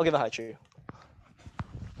give a high true.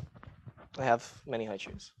 I have many high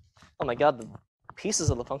trues. Oh my god, the pieces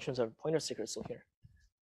of the functions are pointer stickers still here.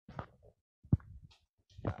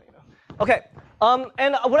 Okay,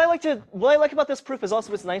 and what I like about this proof is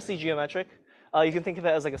also it's nicely geometric. You can think of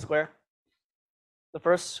it as like a square.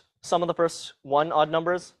 Sum of the first 1 odd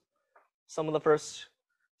numbers, sum of the first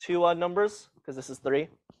 2 odd numbers, because this is 3,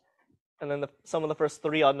 and then the sum of the first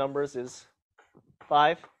 3 odd numbers is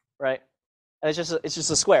 5, right? And it's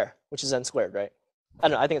just a square, which is n squared, right? I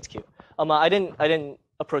don't know. I think it's cute. I didn't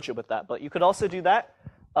approach it with that, but you could also do that.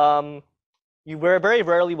 You very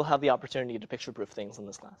rarely will have the opportunity to picture proof things in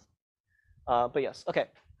this class. But yes, okay,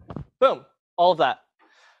 boom, all of that.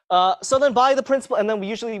 So then by the principle, and then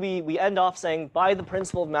we end off saying by the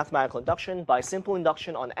principle of mathematical induction, by simple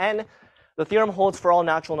induction on n, the theorem holds for all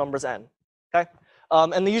natural numbers n. Okay,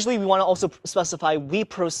 and then usually we want to also specify we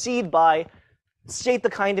proceed by state the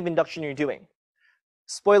kind of induction you're doing.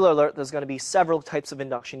 Spoiler alert: there's going to be several types of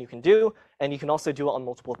induction you can do, and you can also do it on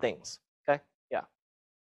multiple things. Okay, yeah.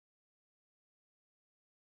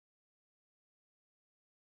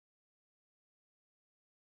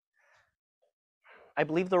 I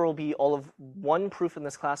believe there will be all of one proof in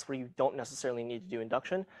this class where you don't necessarily need to do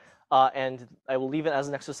induction, and I will leave it as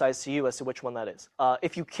an exercise to you as to which one that is.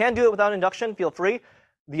 If you can do it without induction, feel free.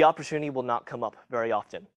 The opportunity will not come up very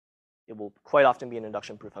often. It will quite often be an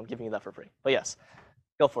induction proof. I'm giving you that for free. But yes,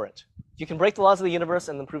 go for it. If you can break the laws of the universe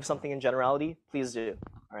and then prove something in generality, please do.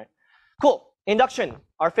 All right. Cool. Induction,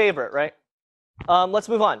 our favorite, right? Let's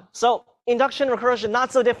move on. So induction, recursion,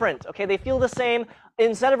 not so different. Okay, they feel the same.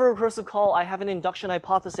 Instead of a recursive call, I have an induction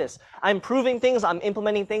hypothesis. I'm proving things. I'm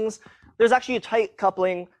implementing things. There's actually a tight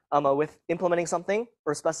coupling with implementing something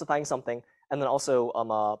or specifying something, and then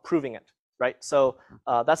also proving it. Right. So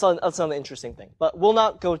that's another interesting thing. But we'll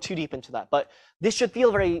not go too deep into that. But this should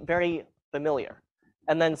feel very familiar.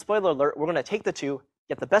 And then, spoiler alert, we're going to take the two,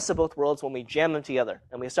 get the best of both worlds when we jam them together,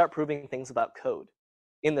 and we start proving things about code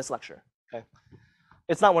in this lecture. Okay.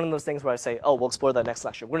 It's not one of those things where I say, oh, we'll explore that next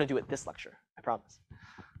lecture. We're going to do it this lecture. I promise.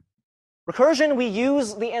 Recursion, we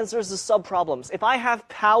use the answers as subproblems. If I have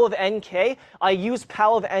pow of nk, I use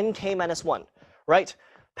pow of nk minus 1. Right?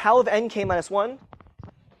 Pow of nk minus 1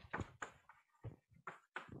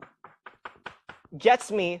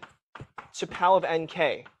 gets me to pow of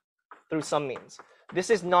nk through some means. This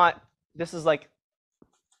is like,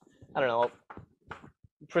 I don't know,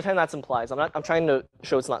 pretend that's implies. I'm trying to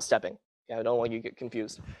show it's not stepping. Yeah, I don't want you to get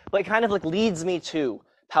confused. But it kind of like leads me to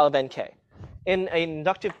pow of nk. In an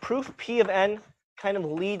inductive proof, p of n kind of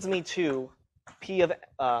leads me to p of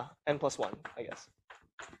n plus 1, I guess.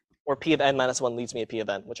 Or p of n minus 1 leads me to p of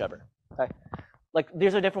n, whichever. Okay? Like,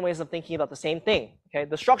 these are different ways of thinking about the same thing. Okay?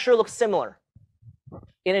 The structure looks similar.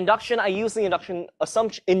 In induction, I use the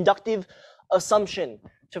inductive assumption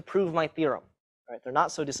to prove my theorem. All right? They're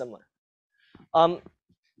not so dissimilar.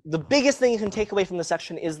 The biggest thing you can take away from this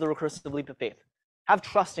section is the recursive leap of faith. Have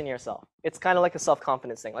trust in yourself. It's kind of like a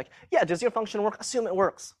self-confidence thing. Like, yeah, does your function work? Assume it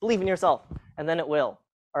works. Believe in yourself, and then it will.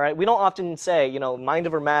 All right? We don't often say, you know, mind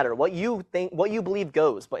over matter. What you think, what you believe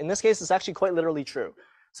goes. But in this case, it's actually quite literally true.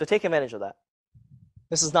 So take advantage of that.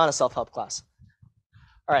 This is not a self-help class.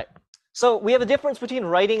 All right. So we have a difference between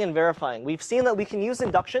writing and verifying. We've seen that we can use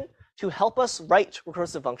induction to help us write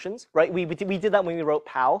recursive functions, right? We did that when we wrote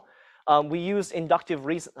POW. We used inductive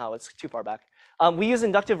reason. Oh, it's too far back. We use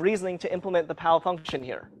inductive reasoning to implement the POW function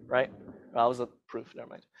here, right? That was a proof. Never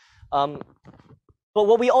mind. But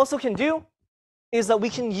what we also can do is that we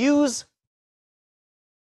can use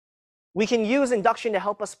induction to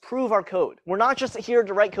help us prove our code. We're not just here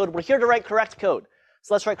to write code. We're here to write correct code.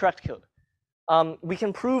 So let's write correct code. We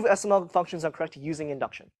can prove SML functions are correct using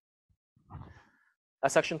induction.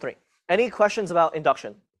 That's section 3. Any questions about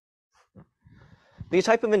induction? The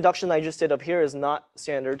type of induction I just did up here is not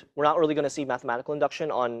standard. We're not really going to see mathematical induction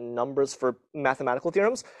on numbers for mathematical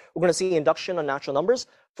theorems. We're going to see induction on natural numbers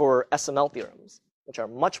for SML theorems, which are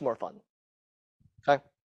much more fun. Okay,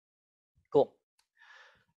 cool.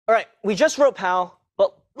 All right, we just wrote POW,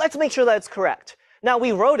 but let's make sure that it's correct. Now,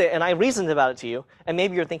 we wrote it, and I reasoned about it to you, and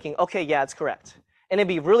maybe you're thinking, okay, yeah, it's correct. And it'd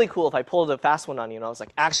be really cool if I pulled a fast one on you, and I was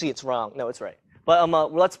like, actually, it's wrong. No, it's right. But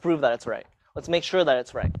let's prove that it's right. Let's make sure that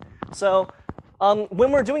it's right. So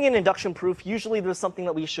when we're doing an induction proof, usually there's something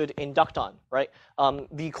that we should induct on, right?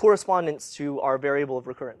 The correspondence to our variable of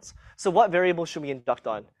recurrence. So what variable should we induct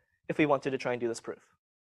on? if we wanted to try and do this proof?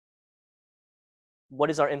 What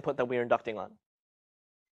is our input that we're inducting on?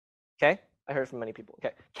 Okay, I heard from many people.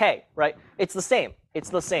 Okay, K, right? It's the same. It's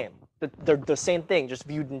the same. They're the same thing, just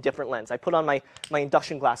viewed in different lens. I put on my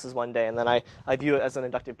induction glasses one day, and then I view it as an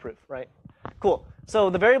inductive proof, right? Cool. So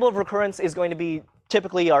the variable of recurrence is going to be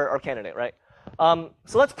typically our candidate, right?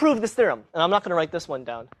 So let's prove this theorem. And I'm not going to write this one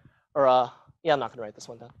down. Or, yeah, I'm not going to write this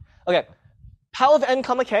one down. OK, pow of n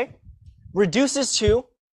comma k reduces to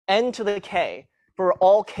n to the k for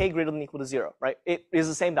all k greater than or equal to 0, right? It is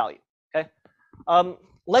the same value, OK?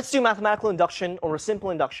 Let's do mathematical induction or a simple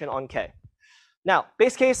induction on k. Now,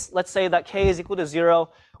 base case, let's say that k is equal to 0.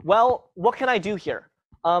 Well, what can I do here?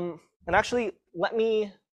 And actually, let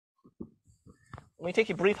me take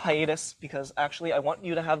a brief hiatus, because actually I want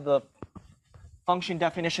you to have the function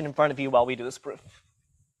definition in front of you while we do this proof.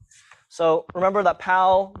 So remember that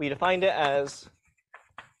pow, we defined it as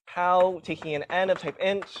pow taking an n of type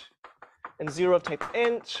int and 0 of type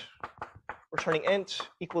int, returning int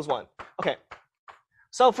equals 1. OK.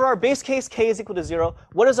 So for our base case, k is equal to 0,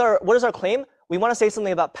 what is our claim? We want to say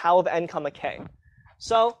something about pow of n comma k.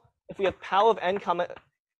 So if we have pow of n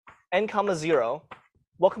comma 0,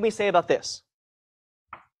 what can we say about this?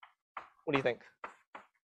 What do you think?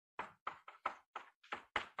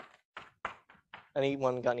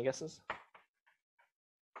 Anyone got any guesses?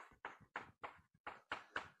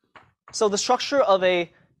 So the structure of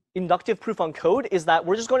a inductive proof on code is that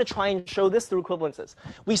we're just going to try and show this through equivalences.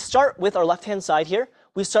 We start with our left-hand side here.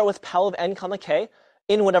 We start with pow of n comma k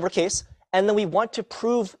in whatever case, and then we want to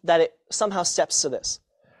prove that it somehow steps to this.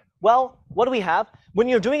 Well, what do we have? When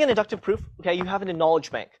you're doing an inductive proof, okay, you have it in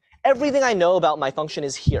knowledge bank. Everything I know about my function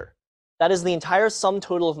is here. That is the entire sum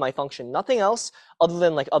total of my function. Nothing else other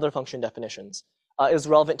than like other function definitions is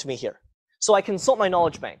relevant to me here. So I consult my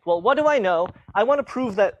knowledge bank. Well, what do I know? I want to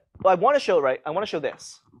prove that, well, I want to show, right? I want to show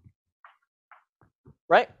this.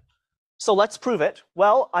 Right? So let's prove it.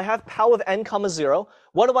 Well, I have pow of n comma 0.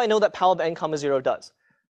 What do I know that pow of n comma 0 does?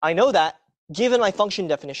 I know that, given my function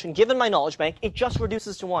definition, given my knowledge bank, it just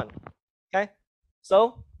reduces to 1. Okay?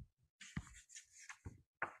 So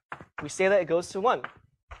we say that it goes to 1.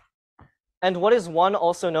 And what is 1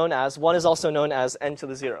 also known as? 1 is also known as n to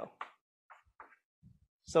the 0.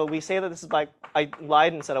 So we say that this is by, I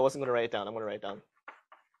lied and said I wasn't going to write it down. I'm going to write it down.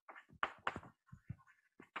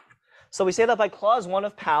 So we say that by clause 1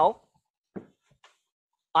 of pow,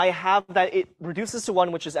 I have that it reduces to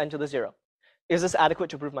 1, which is n to the 0. Is this adequate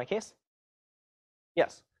to prove my case?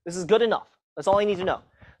 Yes. This is good enough. That's all I need to know.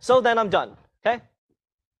 So then I'm done. Okay?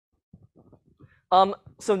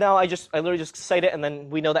 So now I literally just cite it, and then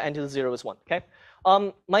we know that n to the 0 is 1. Okay?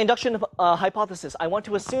 My induction hypothesis. I want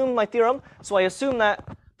to assume my theorem, so I assume that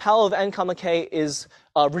pow of n comma k is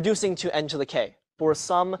reducing to n to the k for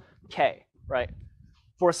some k, right?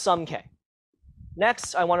 For some k.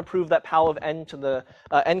 Next, I want to prove that pow of n to the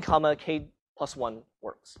n comma k plus 1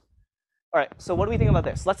 works. All right, so what do we think about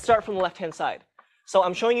this? Let's start from the left-hand side. So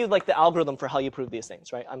I'm showing you like the algorithm for how you prove these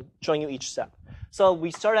things, right? I'm showing you each step. So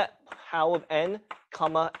we start at pow of n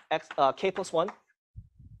comma x, k plus 1.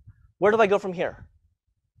 Where do I go from here?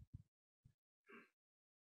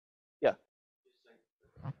 Yeah.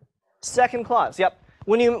 Second clause, yep.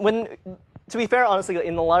 To be fair, honestly,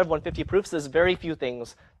 in a lot of 150 proofs, there's very few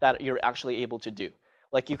things that you're actually able to do.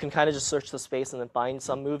 Like you can kind of just search the space and then find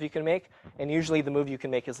some move you can make, and usually the move you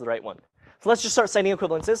can make is the right one. So let's just start citing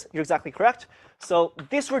equivalences. You're exactly correct. So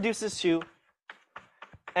this reduces to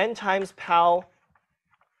n times pow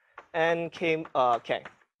n k, k.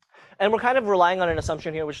 And we're kind of relying on an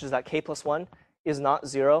assumption here, which is that k plus 1 is not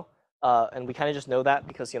 0. And we kind of just know that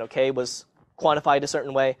because k was quantified a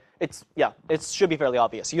certain way. It should be fairly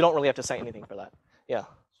obvious. You don't really have to cite anything for that. Yeah.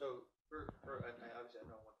 So obviously I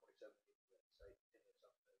know 127 cite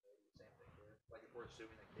the same thing here. Like if we're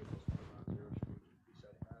assuming that k plus 1 is not 0, should we be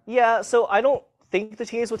citing that? Yeah, so I don't think the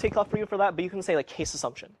TAs will take off for you for that, but you can say like case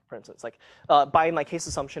assumption, for instance. Like by my case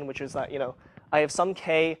assumption, which is that I have some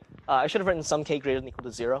k, I should have written some k greater than or equal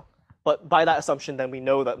to 0. But by that assumption, then we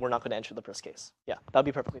know that we're not going to enter the first case. Yeah, that would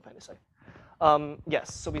be perfectly fine to say.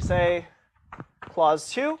 Yes, so we say clause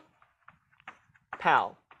 2,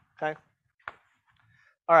 pow. Okay.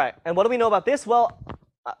 All right, and what do we know about this? Well,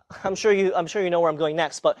 I'm sure you know where I'm going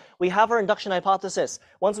next. But we have our induction hypothesis.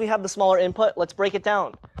 Once we have the smaller input, let's break it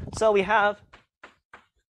down. So we have,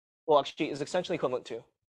 well, actually, it's essentially equivalent to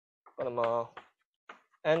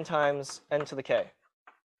n times n to the k.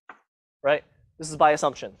 Right? This is by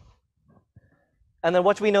assumption. And then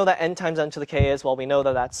what do we know that n times n to the k is? Well, we know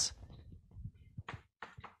that that's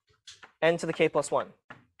n to the k plus 1.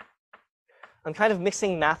 I'm kind of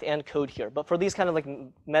mixing math and code here, but for these kind of like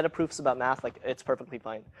meta proofs about math, like it's perfectly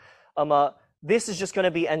fine. This is just going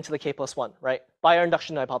to be n to the k plus 1, right? By our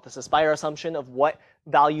induction hypothesis, by our assumption of what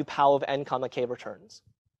value pow of n comma k returns.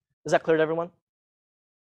 Is that clear to everyone?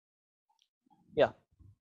 Yeah.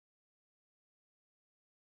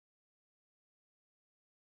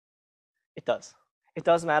 It does. It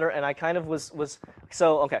does matter, and I kind of was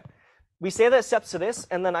so, okay. We say that it steps to this,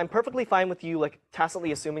 and then I'm perfectly fine with you like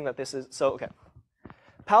tacitly assuming that this is, so, okay.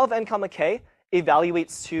 Pow of n comma k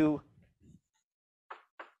evaluates to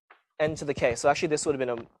n to the k. So actually this would have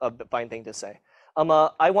been a fine thing to say.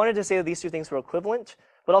 I wanted to say that these two things were equivalent,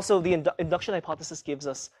 but also the induction hypothesis gives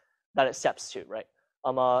us that it steps to, right?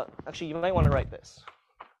 Actually, you might want to write this,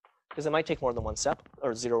 because it might take more than one step,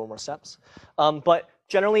 or 0 or more steps. But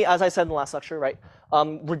generally, as I said in the last lecture, right,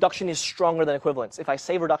 reduction is stronger than equivalence. If I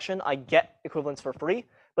say reduction, I get equivalence for free.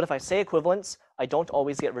 But if I say equivalence, I don't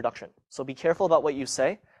always get reduction. So be careful about what you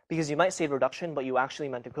say, because you might say reduction, but you actually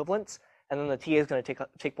meant equivalence, and then the TA is going to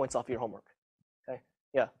take points off your homework. Okay,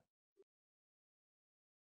 yeah.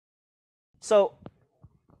 So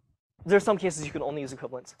there's some cases you can only use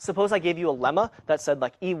equivalence. Suppose I gave you a lemma that said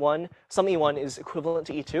like E1, some E1 is equivalent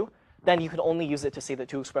to E2, then you could only use it to say that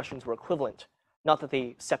two expressions were equivalent, not that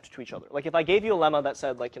they stepped to each other. Like if I gave you a lemma that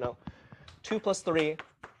said like, 2 plus 3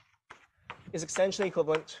 is essentially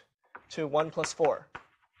equivalent to 1 plus 4,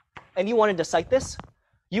 and you wanted to cite this,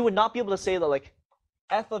 you would not be able to say that like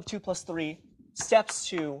f of 2 plus 3 steps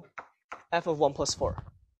to f of 1 plus 4.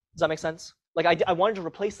 Does that make sense? Like I wanted to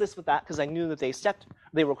replace this with that because I knew that they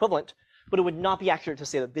were equivalent, but it would not be accurate to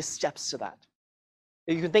say that this steps to that.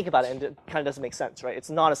 You can think about it and it kind of doesn't make sense, right? It's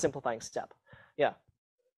not a simplifying step. Yeah.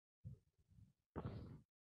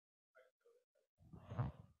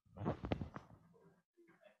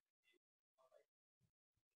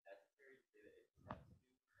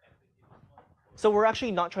 So we're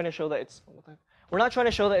actually not trying to show that it's,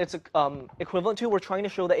 equivalent to, we're trying to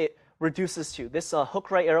show that it reduces to. This hook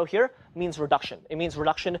right arrow here means reduction. It means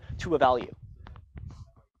reduction to a value.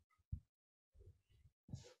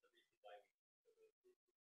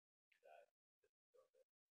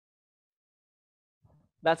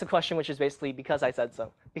 That's a question which is basically because I said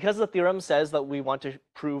so. Because the theorem says that we want to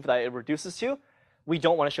prove that it reduces to, we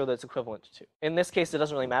don't want to show that it's equivalent to. In this case, it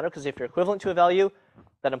doesn't really matter, because if you're equivalent to a value,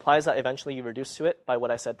 that implies that eventually you reduce to it by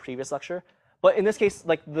what I said previous lecture. But in this case,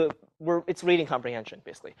 like it's reading comprehension,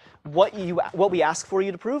 basically. What we ask for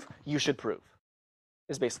you to prove, you should prove,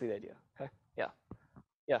 is basically the idea. Okay? Yeah.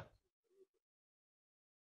 Yeah.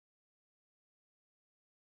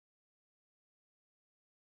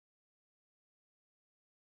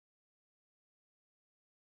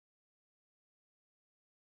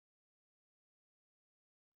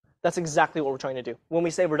 That's exactly what we're trying to do. When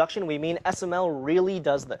we say reduction, we mean SML really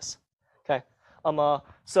does this. Okay.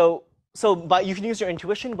 But you can use your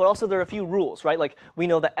intuition, but also there are a few rules, right? Like we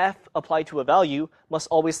know that f applied to a value must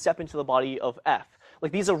always step into the body of f.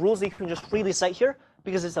 Like these are rules that you can just freely cite here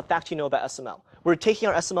because it's a fact you know about SML. We're taking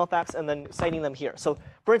our SML facts and then citing them here. So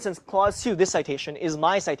for instance, clause 2, this citation is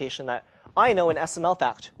my citation that I know an SML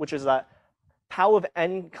fact, which is that pow of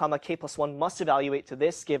n comma k plus 1 must evaluate to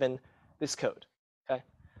this given this code. Okay.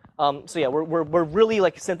 So yeah, we're really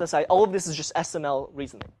like synthesizing. All of this is just SML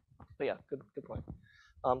reasoning. But yeah, good point.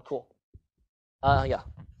 Cool. Yeah.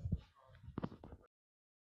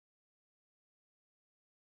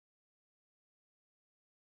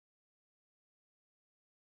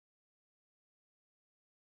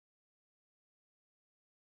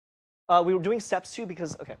 We were doing steps 2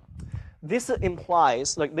 because, okay, this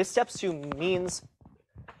implies, like this steps 2 means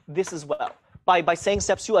this as well. By saying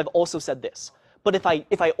steps 2, I've also said this. But if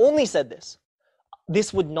I only said this,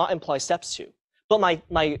 this would not imply steps 2. But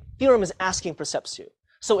my theorem is asking for steps 2.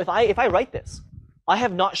 So if I write this, I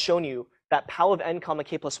have not shown you that pow of n comma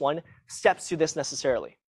k plus 1 steps to this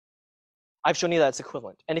necessarily. I've shown you that it's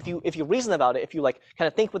equivalent. And if you reason about it, if you like kind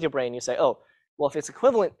of think with your brain, you say, oh, well, if it's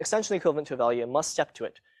equivalent, essentially equivalent to a value, it must step to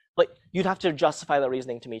it. But you'd have to justify that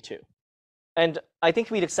reasoning to me too. And I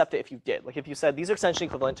think we'd accept it if you did. Like if you said these are essentially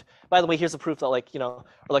equivalent. By the way, here's a proof that like, or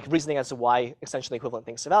like reasoning as to why essentially equivalent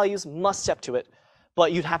things to values must step to it.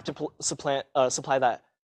 But you'd have to supply that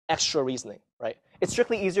extra reasoning, right? It's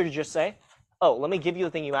strictly easier to just say, oh, let me give you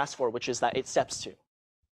the thing you asked for, which is that it steps to.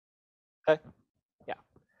 Okay? Yeah.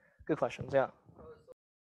 Good questions, yeah.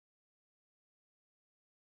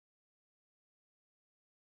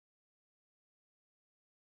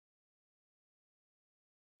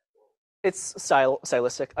 It's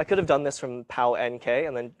stylistic. I could have done this from pow nk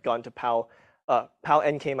and then gone to pow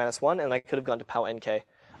nk minus 1, and I could have gone to pow nk.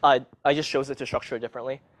 I just chose it to structure it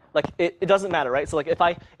differently. Like it doesn't matter, right? So like if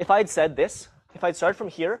I had said this, if I'd started from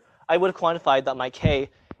here, I would have quantified that my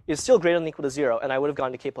k is still greater than or equal to 0, and I would have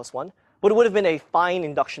gone to k plus 1. But it would have been a fine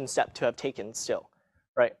induction step to have taken still,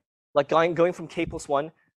 right? Like going from k plus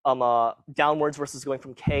 1 downwards versus going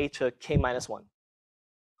from k to k minus 1.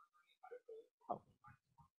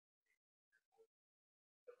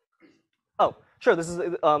 Oh, sure. This is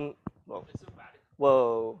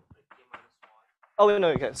whoa. Oh no.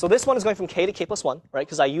 Okay. So this one is going from k to k plus 1, right?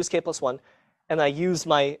 Because I use k plus 1, and I use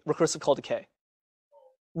my recursive call to k.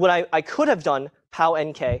 What I could have done pow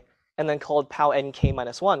nk and then called pow nk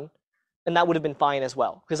minus 1, and that would have been fine as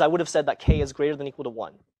well, because I would have said that k is greater than or equal to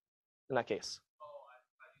 1 in that case.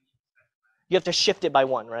 You have to shift it by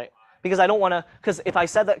 1, right? Because I don't want to. Because if I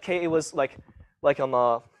said that k was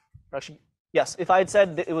actually yes, if I had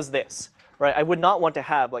said that it was this, right? I would not want to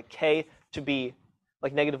have like k to be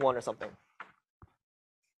like -1 or something.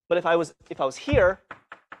 But if I was here,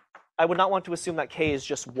 I would not want to assume that k is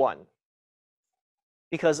just 1,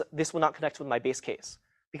 because this will not connect with my base case.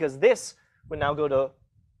 Because this would now go to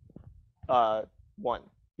 1.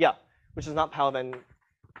 Yeah, which is not pow of n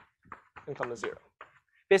comma 0.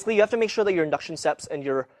 Basically, you have to make sure that your induction steps and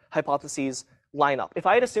your hypotheses line up. If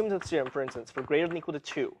I had assumed the theorem, for instance, for greater than or equal to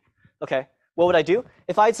 2, okay, what would I do?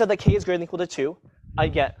 If I had said that k is greater than or equal to 2,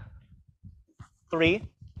 I'd get 2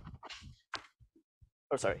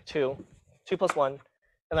 plus 1,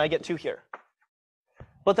 and I get 2 here.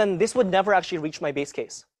 But then this would never actually reach my base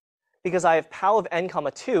case, because I have pow of n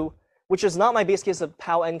comma 2, which is not my base case of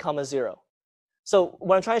pow n comma 0. So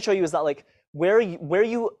what I'm trying to show you is that like where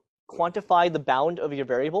you quantify the bound of your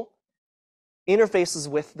variable interfaces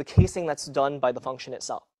with the casing that's done by the function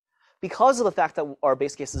itself. Because of the fact that our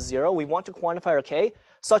base case is 0, we want to quantify our k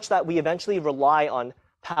such that we eventually rely on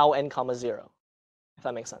pow n comma 0, if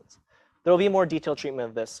that makes sense. There will be more detailed treatment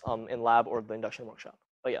of this in lab or the induction workshop.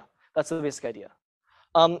 But yeah, that's the basic idea.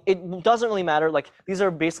 It doesn't really matter. Like these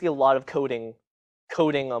are basically a lot of coding.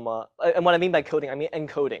 And what I mean by coding, I mean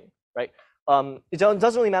encoding, right? It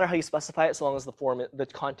doesn't really matter how you specify it, so long as the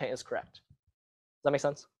content is correct. Does that make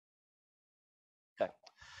sense? Okay.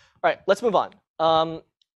 All right, let's move on.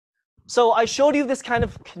 So I showed you this kind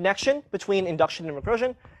of connection between induction and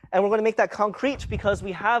recursion, and we're going to make that concrete because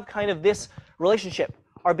we have kind of this relationship.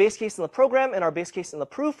 Our base case in the program and our base case in the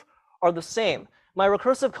proof are the same. My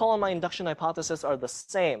recursive call and my induction hypothesis are the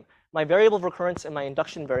same. My variable of recurrence and my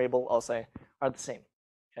induction variable, I'll say, are the same.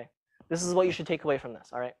 Okay. This is what you should take away from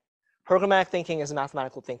this. All right. Programmatic thinking is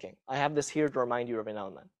mathematical thinking. I have this here to remind you every now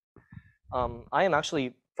and then. I am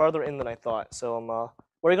actually farther in than I thought. So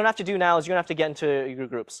what you're going to have to do now is you're going to have to get into your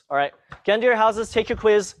groups. All right. Get into your houses, take your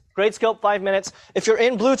quiz, grade scope, 5 minutes. If you're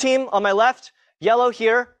in blue team on my left, yellow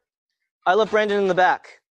here, I left Brandon in the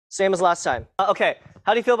back. Same as last time. Okay.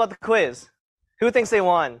 How do you feel about the quiz? Who thinks they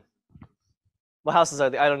won? What houses are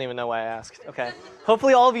they? I don't even know why I asked. Okay.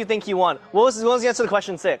 Hopefully all of you think you won. What was the answer to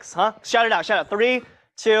question 6? Huh? Shout it out. Shout out. 3,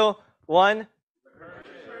 2, 1.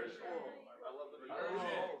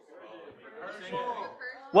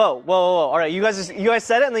 Whoa. All right. You guys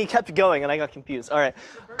said it and then you kept going and I got confused. All right.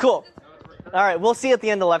 Cool. All right. We'll see at the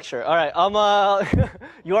end of the lecture. All right.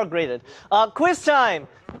 You are graded. Quiz time.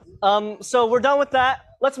 So we're done with that.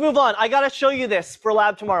 Let's move on. I gotta show you this for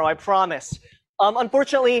lab tomorrow. I promise.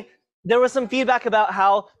 Unfortunately, there was some feedback about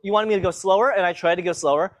how you wanted me to go slower, and I tried to go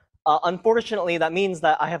slower. Unfortunately, that means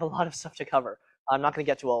that I have a lot of stuff to cover. I'm not going to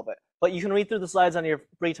get to all of it. But you can read through the slides on your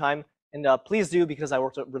free time, and please do, because I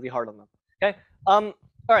worked really hard on them. Okay? All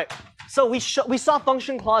right. So we saw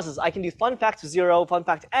function clauses. I can do fun fact 0, fun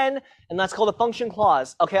fact n, and that's called a function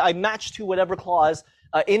clause. Okay? I match to whatever clause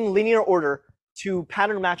in linear order to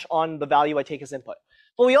pattern match on the value I take as input.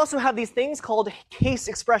 But we also have these things called case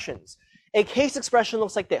expressions. A case expression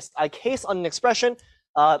looks like this. I case on an expression,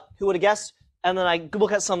 who would have guessed, and then I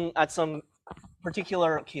look at some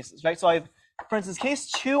particular cases, right? So I have, for instance, case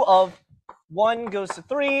 2 of 1 goes to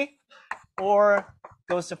 3 or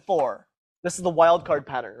goes to 4. This is the wildcard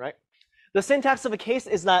pattern, right? The syntax of a case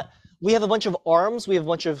is that we have a bunch of arms, we have a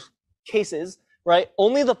bunch of cases, right?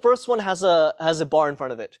 Only the first one has a bar in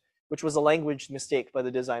front of it, which was a language mistake by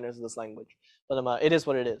the designers of this language. But it is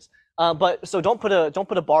what it is. But so don't put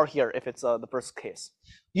a bar here if it's the first case.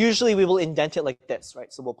 Usually we will indent it like this,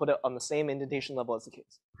 right? So we'll put it on the same indentation level as the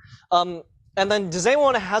case. And then does anyone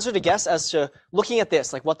want to hazard a guess as to looking at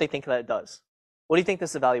this, like what they think that it does? What do you think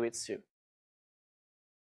this evaluates to?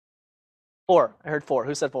 4. I heard 4.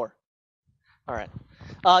 Who said 4? All right.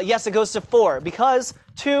 Yes, it goes to 4 because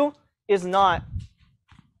 2 is not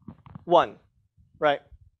 1, right?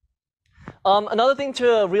 Another thing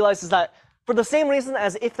to realize is that for the same reason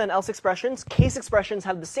as if then else expressions, case expressions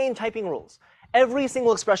have the same typing rules. Every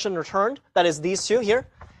single expression returned, that is these two here,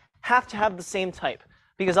 have to have the same type.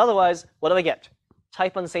 Because otherwise, what do I get?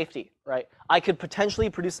 type unsafety, right? I could potentially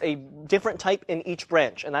produce a different type in each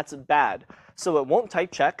branch, and that's bad. So it won't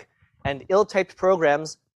type check, and ill-typed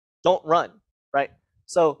programs don't run, right?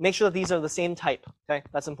 So make sure that these are the same type, okay?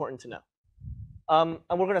 That's important to know. And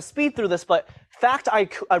we're going to speed through this, but fact I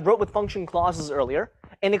wrote with function clauses earlier.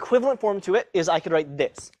 An equivalent form to it is I could write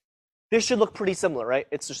this. This should look pretty similar, right?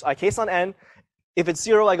 It's just I case on n. If it's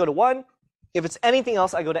 0, I go to 1. If it's anything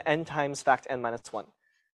else, I go to n times fact n minus 1.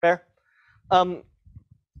 Fair?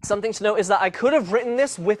 Something to note is that I could have written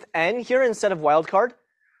this with n here instead of wildcard.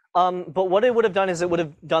 But what it would have done is it would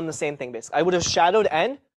have done the same thing, basically. I would have shadowed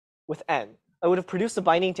n with n. I would have produced a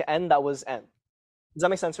binding to n that was n. Does that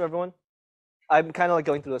make sense for everyone? I'm kind of like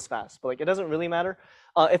going through this fast, but like it doesn't really matter.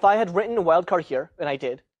 If I had written a wildcard here, and I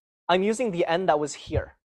did, I'm using the n that was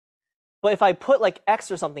here. But if I put like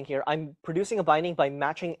x or something here, I'm producing a binding by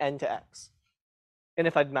matching n to x. And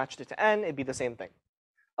if I'd matched it to n, it'd be the same thing.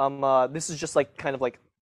 This is just like kind of like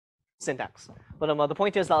syntax. But the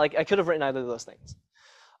point is that like I could have written either of those things.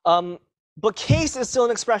 But case is still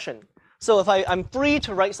an expression. So if I'm free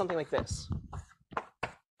to write something like this.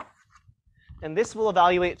 And this will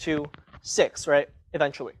evaluate to 6, right,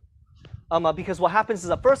 eventually. Because what happens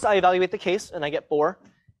is at first I evaluate the case, and I get 4,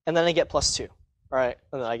 and then I get +2, all right,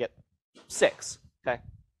 and then I get 6, okay?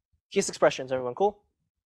 Case expressions, everyone cool?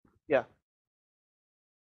 Yeah.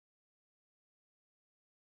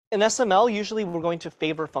 In SML, usually we're going to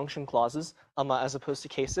favor function clauses as opposed to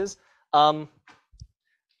cases. I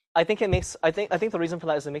think the reason for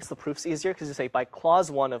that is it makes the proofs easier because you say by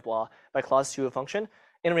clause 1 of blah, by clause 2 of function.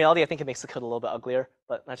 In reality, I think it makes the code a little bit uglier,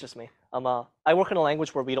 but that's just me. I work in a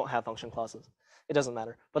language where we don't have function clauses. It doesn't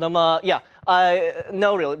matter. But yeah,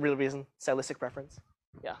 no real reason. Stylistic preference.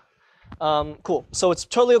 Yeah. Cool. So it's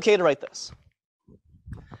totally okay to write this.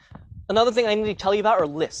 Another thing I need to tell you about are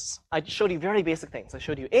lists. I showed you very basic things. I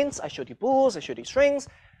showed you ints, I showed you bools, I showed you strings.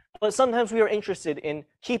 But sometimes we are interested in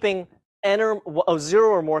keeping n or 0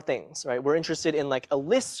 or more things, right? We're interested in like a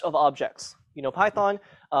list of objects. You know, Python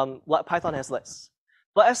has lists.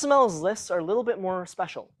 But SML's lists are a little bit more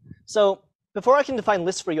special. So before I can define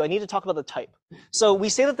lists for you, I need to talk about the type. So we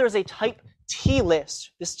say that there's a type T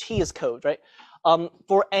list. This T is code, right?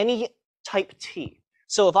 For any type T.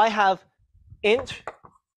 So if I have int,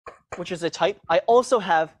 which is a type, I also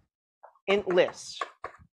have int list.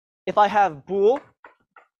 If I have bool,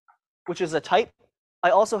 which is a type, I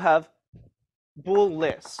also have bool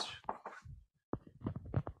list.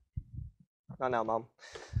 Not now, mom.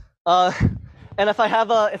 And if I have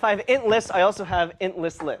int list, I also have int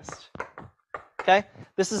list list. Okay?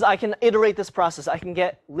 I can iterate this process. I can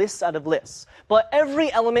get lists out of lists. But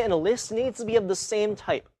every element in a list needs to be of the same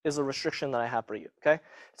type is a restriction that I have for you. Okay?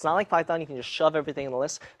 It's not like Python, you can just shove everything in the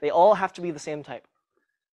list. They all have to be the same type.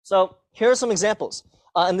 So here are some examples.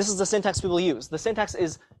 And this is the syntax people use. The syntax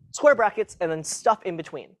is square brackets and then stuff in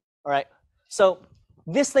between. All right? So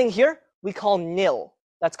this thing here, we call nil.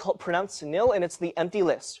 That's pronounced nil, and it's the empty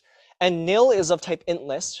list. And nil is of type int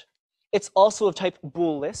list. It's also of type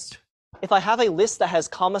bool list. If I have a list that has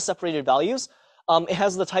comma separated values, it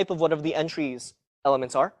has the type of whatever the entries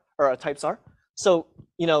elements are, or types are. So,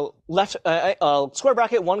 you know, square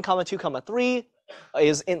bracket 1, 2, 3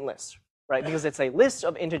 is int list, right? Because it's a list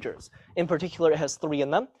of integers. In particular, it has 3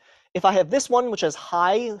 in them. If I have this one, which has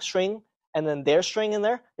high string, and then their string in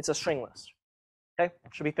there, it's a string list. Okay,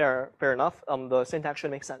 should be fair enough. The syntax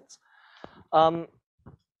should make sense.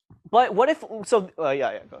 But what if, so,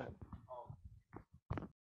 yeah, go ahead.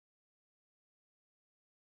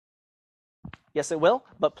 Yes, it will,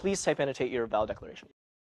 but please type annotate your val declaration.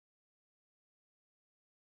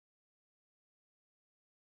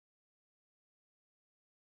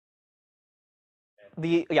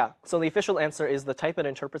 So the official answer is the type it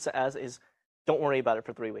interprets it as is don't worry about it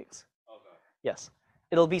for 3 weeks. Okay. Yes.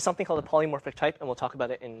 It'll be something called a polymorphic type, and we'll talk about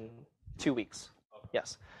it in 2 weeks. Okay.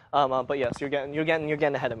 Yes. But yes, you're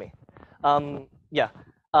getting ahead of me. Yeah.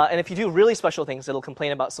 And if you do really special things, it'll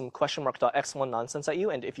complain about some question_x1 nonsense at you,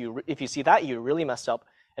 and if you see that, you really messed up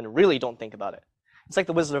and really don't think about it. It's like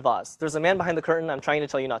the Wizard of Oz. There's a man behind the curtain. I'm trying to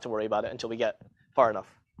tell you not to worry about it until we get far enough.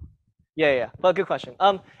 Yeah. But good question.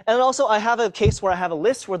 And also, I have a case where I have a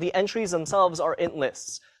list where the entries themselves are int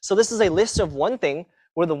lists. So this is a list of one thing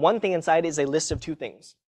where the one thing inside is a list of 2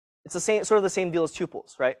 things. It's the same, sort of the same deal as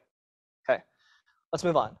tuples, right? Okay. Let's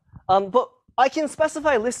move on. But I can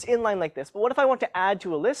specify a list inline like this, but what if I want to add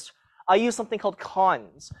to a list? I use something called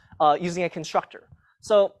cons using a constructor.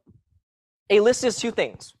 So a list is 2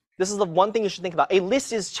 things. This is the one thing you should think about. A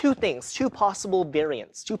list is 2 things, 2 possible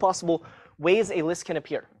variants, 2 possible ways a list can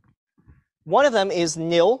appear. One of them is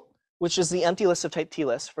nil, which is the empty list of type T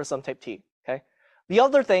list for some type T. Okay. The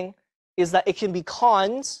other thing is that it can be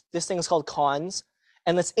cons. This thing is called cons,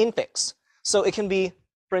 and that's infix. So it can be,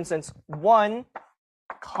 for instance, 1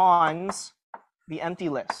 cons the empty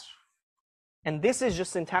list. And this is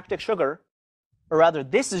just syntactic sugar, or rather,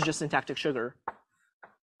 this is just syntactic sugar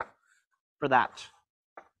for that.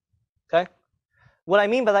 Okay? What I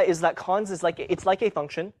mean by that is that cons is like, it's like a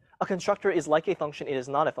function. A constructor is like a function. It is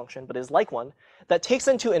not a function, but it is like one that takes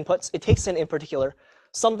in 2 inputs. It takes in particular,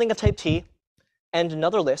 something of type T and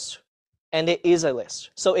another list, and it is a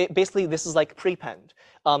list. So it basically, this is like prepend.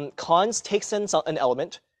 Cons takes in an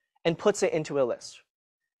element and puts it into a list,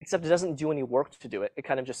 except it doesn't do any work to do it. It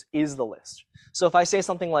kind of just is the list. So if I say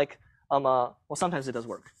something like, well, sometimes it does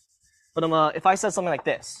work. But if I said something like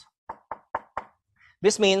this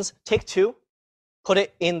means take 2, put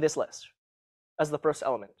it in this list as the first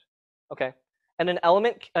element. Okay? And an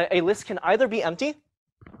element, a list can either be empty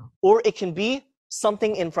or it can be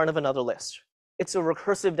something in front of another list. It's a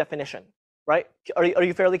recursive definition, right? Are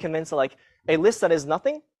you fairly convinced that like a list that is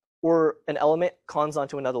nothing or an element cons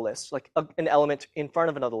onto another list, like an element in front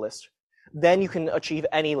of another list, then you can achieve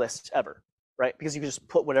any list ever, right? Because you can just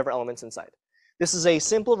put whatever elements inside. This is a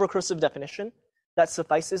simple recursive definition that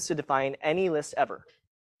suffices to define any list ever,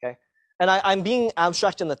 okay? And I'm being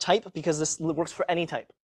abstract in the type because this works for any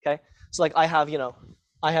type, okay? So like I have the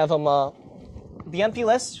empty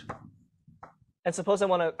list, and suppose I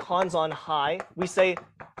want to cons on high.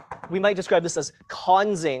 We might describe this as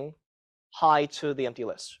consing high to the empty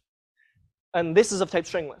list. And this is of type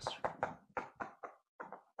string list.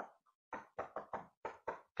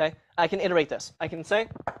 Okay, I can iterate this. I can say,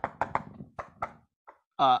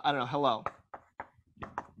 I don't know, hello.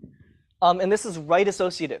 And this is right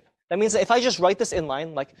associative. That means that if I just write this in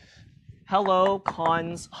line, like hello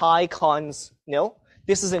cons high cons nil,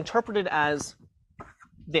 this is interpreted as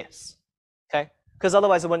this. Okay, because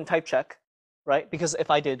otherwise it wouldn't type check, right? Because if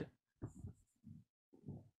I did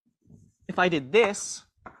this,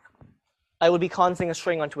 I would be consing a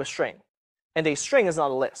string onto a string, and a string is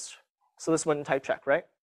not a list, so this wouldn't type check, right?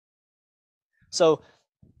 So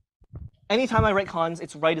anytime I write cons,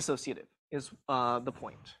 it's right associative is the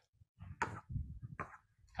point.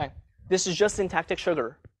 Okay, this is just syntactic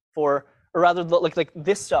sugar for, or rather, like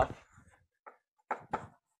this stuff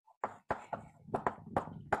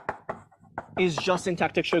is just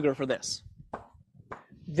syntactic sugar for this.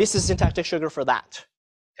 This is syntactic sugar for that.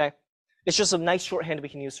 Okay, it's just a nice shorthand we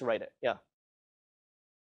can use to write it. Yeah.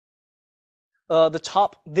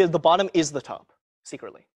 The bottom is the top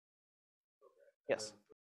secretly. Yes.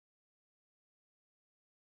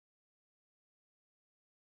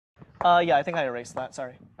 Yeah, I think I erased that.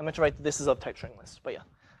 Sorry, I meant to write this is of type string list. But yeah.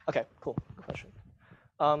 Okay. Cool. Good question.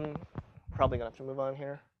 Probably gonna have to move on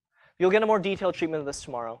here. You'll get a more detailed treatment of this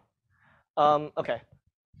tomorrow. Okay.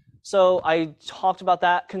 So I talked about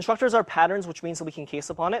that. Constructors are patterns, which means that we can case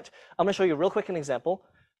upon it. I'm going to show you real quick an example.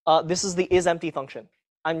 This is the isEmpty function.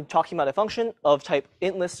 I'm talking about a function of type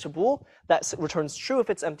intList to bool that returns true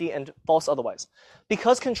if it's empty and false otherwise.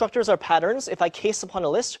 Because constructors are patterns, if I case upon a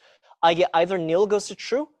list, I get either nil goes to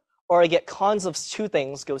true or I get cons of 2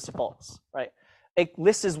 things goes to false, right? A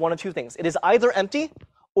list is one of 2 things. It is either empty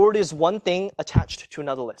or it is one thing attached to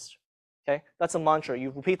another list. Okay, that's a mantra.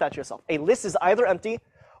 You repeat that to yourself. A list is either empty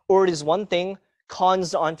or it is one thing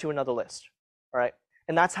consed onto another list. All right,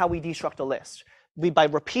 and that's how we destruct a list. By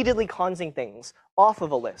repeatedly consing things off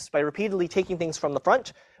of a list, by repeatedly taking things from the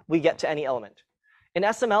front, we get to any element. In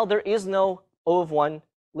SML, there is no O of 1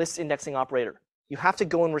 list indexing operator. You have to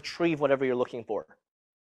go and retrieve whatever you're looking for.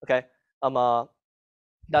 Okay,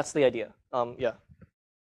 that's the idea. Yeah.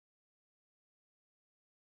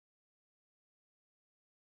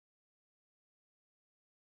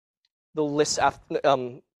 The list after,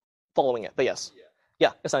 following it, but yes.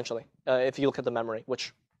 Yeah, essentially. If you look at the memory,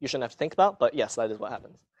 which you shouldn't have to think about, but yes, that is what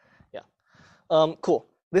happens. Yeah. Cool.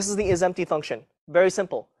 This is the isEmpty function. Very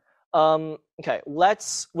simple. Okay,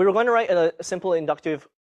 we're going to write a simple inductive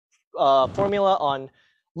formula on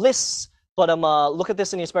lists, but look at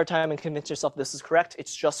this in your spare time and convince yourself this is correct.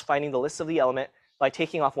 It's just finding the list of the element by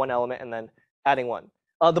taking off one element and then adding one.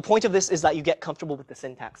 The point of this is that you get comfortable with the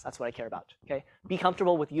syntax. That's what I care about. Okay, be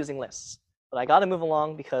comfortable with using lists. But I got to move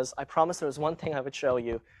along because I promised there was one thing I would show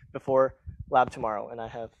you before lab tomorrow, and I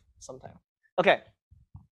have some time. Okay,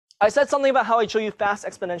 I said something about how I show you fast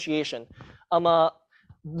exponentiation.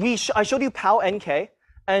 I showed you pow nk,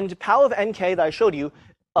 and pow of nk that I showed you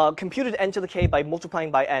computed n to the k by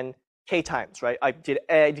multiplying by n k times, right? I did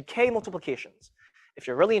k multiplications. If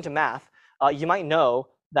you're really into math, you might know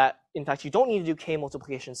that, in fact, you don't need to do k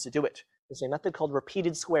multiplications to do it. There's a method called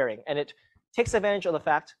repeated squaring, and it takes advantage of the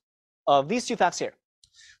fact of these 2 facts here.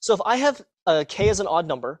 So if I have k as an odd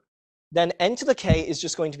number, then n to the k is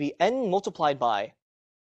just going to be n multiplied by,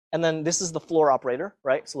 and then this is the floor operator,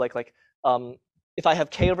 right? So if I have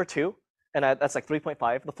k over 2, and that's like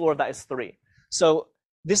 3.5, the floor of that is 3. So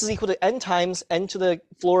this is equal to n times n to the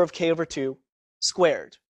floor of k over 2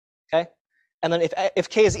 squared, okay? And then if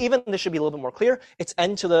k is even, this should be a little bit more clear. It's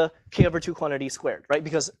n to the k over 2 quantity squared, right?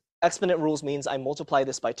 Because exponent rules means I multiply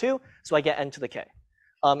this by 2, so I get n to the k.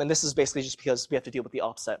 And this is basically just because we have to deal with the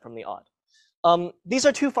offset from the odd. These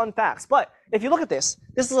are 2 fun facts, but if you look at this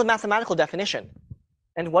is a mathematical definition.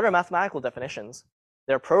 And what are mathematical definitions?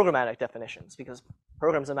 They're programmatic definitions, because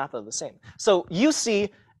programs and math are the same. So you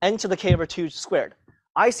see n to the k over 2 squared.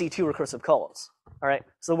 I see 2 recursive calls. All right,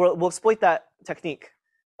 so we'll exploit that technique.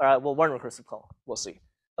 All right, well, 1 recursive call. We'll see.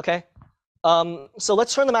 Okay. So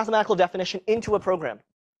let's turn the mathematical definition into a program.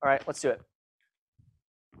 All right, let's do it.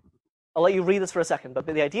 I'll let you read this for a second, but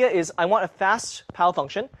the idea is I want a fast POW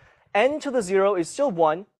function. N to the 0 is still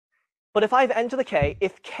 1, but if I have n to the k,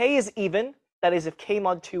 if k is even, that is if k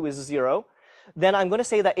mod 2 is 0, then I'm going to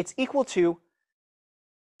say that it's equal to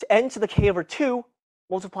n to the k over 2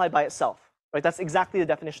 multiplied by itself. Right? That's exactly the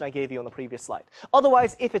definition I gave you on the previous slide.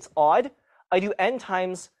 Otherwise, if it's odd, I do n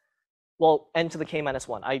times, well, n to the k minus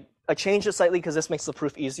 1. I changed it slightly because this makes the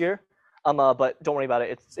proof easier, but don't worry about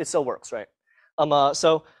it. It still works, right?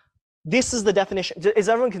 So this is the definition. Is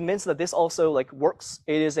everyone convinced that this also works?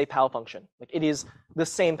 It is a POW function. It is the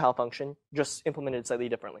same POW function, just implemented slightly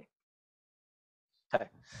differently. Okay.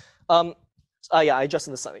 Yeah, I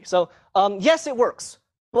adjusted this slightly. So yes, it works,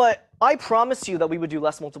 but I promised you that we would do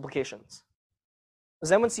less multiplications.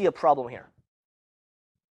 Does anyone see a problem here?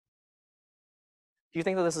 Do you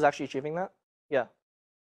think that this is actually achieving that? Yeah.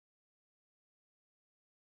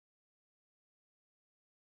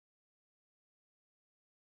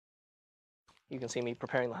 You can see me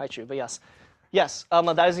preparing the Haichu, but yes. Yes,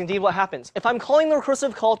 that is indeed what happens. If I'm calling the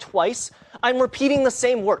recursive call twice, I'm repeating the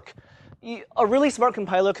same work. A really smart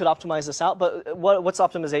compiler could optimize this out, but what's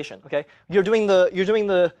optimization? Okay, you're doing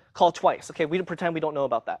the call twice. Okay, we pretend we don't know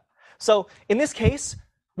about that. So in this case,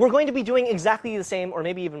 we're going to be doing exactly the same, or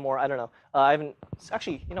maybe even more. I don't know. I haven't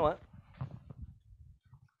actually. You know what?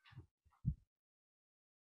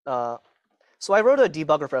 So I wrote a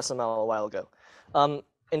debugger for SML a while ago,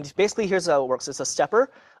 and basically here's how it works. It's a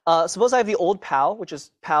stepper. Suppose I have the old POW, which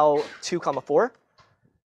is POW 2, 4.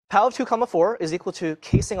 POW of 2, 4 is equal to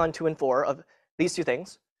casing on 2 and 4 of these 2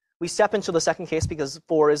 things. We step into the second case because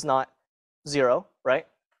 4 is not 0, right?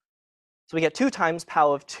 So we get 2 times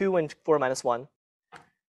POW of 2 and 4 minus 1.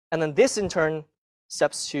 And then this, in turn,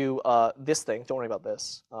 steps to this thing. Don't worry about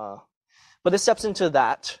this. But this steps into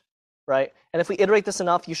that, right? And if we iterate this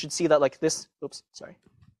enough, you should see that this, oops, sorry.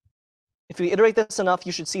 If we iterate this enough,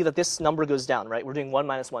 you should see that this number goes down, right? We're doing 1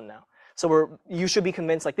 minus 1 now. So you should be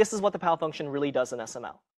convinced this is what the POW function really does in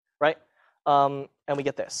SML, right? And we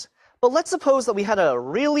get this. But let's suppose that we had a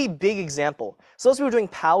really big example. Suppose we were doing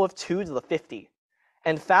POW of 2 to the 50,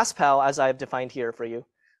 and fast POW, as I've defined here for you,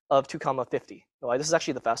 of 2, 50. Oh, this is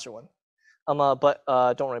actually the faster one. But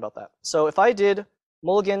don't worry about that. So if I did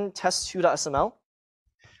mulligan test2.sml,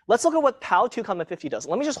 let's look at what POW 2, 50 does.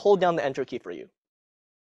 Let me just hold down the enter key for you.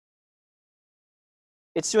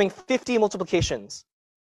 It's doing 50 multiplications.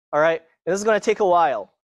 All right, and this is going to take a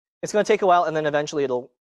while. It's going to take a while, and then eventually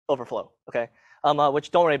it'll overflow. Okay,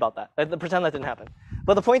 which don't worry about that. Pretend that didn't happen.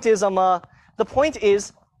 But the point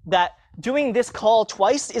is that doing this call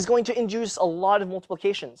twice is going to induce a lot of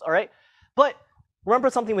multiplications. All right, but remember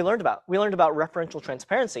something we learned about. We learned about referential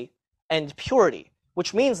transparency and purity,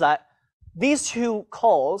 which means that these 2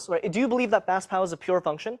 calls, right? Do you believe that fast POW is a pure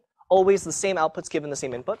function, always the same outputs given the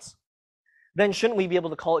same inputs? Then shouldn't we be able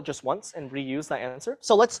to call it just once and reuse that answer?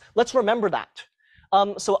 So let's remember that.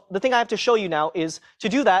 So the thing I have to show you now is to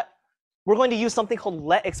do that, we're going to use something called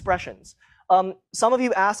let expressions. Some of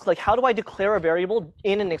you ask, how do I declare a variable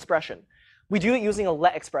in an expression? We do it using a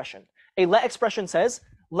let expression. A let expression says,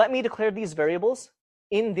 let me declare these variables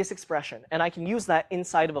in this expression, and I can use that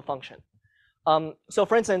inside of a function. So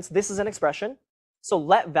for instance, this is an expression. So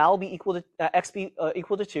let val be equal to x be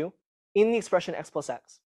equal to 2 in the expression x plus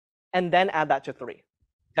x, and then add that to 3.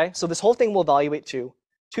 Okay, so this whole thing will evaluate to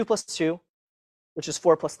 2 plus 2, which is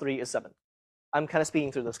 4 plus 3 is 7. I'm kind of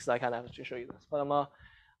speeding through this because I kind of have to show you this.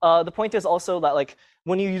 But the point is also that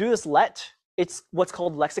when you do this let, it's what's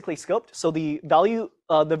called lexically scoped. So the value,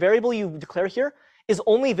 the variable you declare here is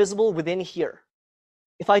only visible within here.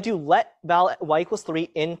 If I do let val y equals 3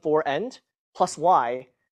 in for end plus y,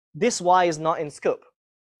 this y is not in scope,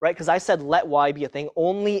 right? Because I said let y be a thing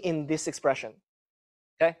only in this expression.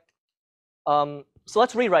 Okay. So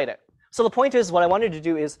let's rewrite it. So the point is, what I wanted to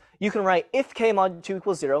do is, you can write if k mod 2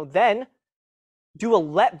 equals 0, then do a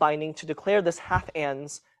let binding to declare this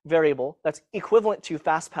half-ands variable that's equivalent to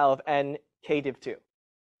fastPow of n k div 2.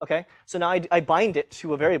 Okay, so now I bind it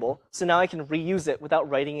to a variable, so now I can reuse it without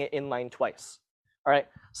writing it inline twice. All right,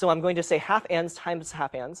 so I'm going to say half-ands times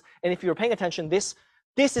half-ands, and if you were paying attention, this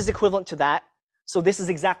is equivalent to that, so this is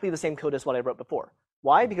exactly the same code as what I wrote before.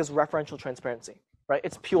 Why? Because referential transparency, right?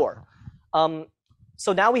 It's pure.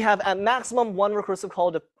 So now we have at maximum one recursive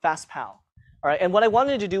call to fastPow. All right, and what I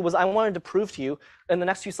wanted to do was I wanted to prove to you, in the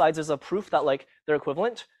next few slides, there's a proof that like they're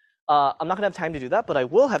equivalent. I'm not gonna have time to do that, but I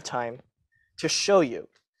will have time to show you.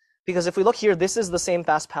 Because if we look here, this is the same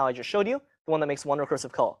fastPow I just showed you, the one that makes one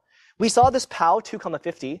recursive call. We saw this pow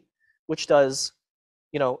 2,50, which does,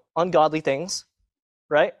 you know, ungodly things,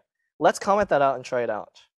 right? Let's comment that out and try it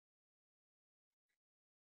out.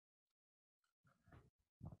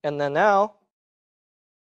 And then now,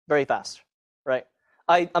 very fast, right?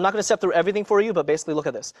 I'm not going to step through everything for you, but basically look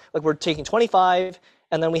at this. Like we're taking 25,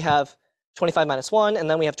 and then we have 25 minus 1, and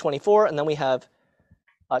then we have 24, and then we have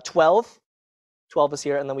 12. 12 is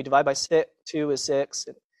here, and then we divide by 6, 2 is 6.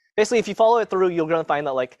 Basically, if you follow it through, you're going to find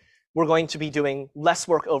that like we're going to be doing less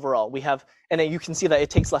work overall. We have, and you can see that it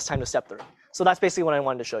takes less time to step through. So that's basically what I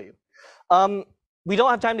wanted to show you. We don't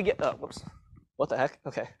have time to get, whoops, what the heck?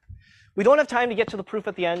 Okay. We don't have time to get to the proof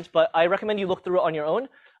at the end, but I recommend you look through it on your own.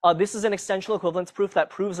 This is an extensional equivalence proof that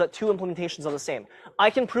proves that two implementations are the same. I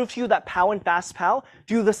can prove to you that pow and fastPow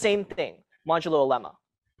do the same thing, modulo a lemma.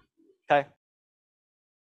 Okay.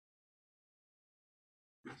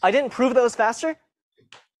 I didn't prove that it was faster.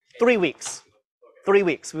 3 weeks. 3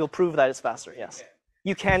 weeks. We will prove that it's faster. Yes.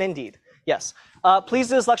 You can indeed. Yes. Please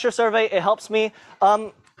do this lecture survey. It helps me.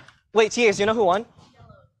 Wait, TAs, you know who won?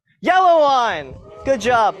 Yellow won. Good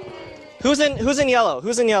job. Who's in yellow?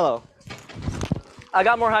 Who's in yellow? I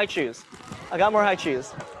got more high shoes. I got more high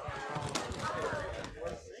shoes.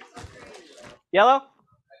 Yellow?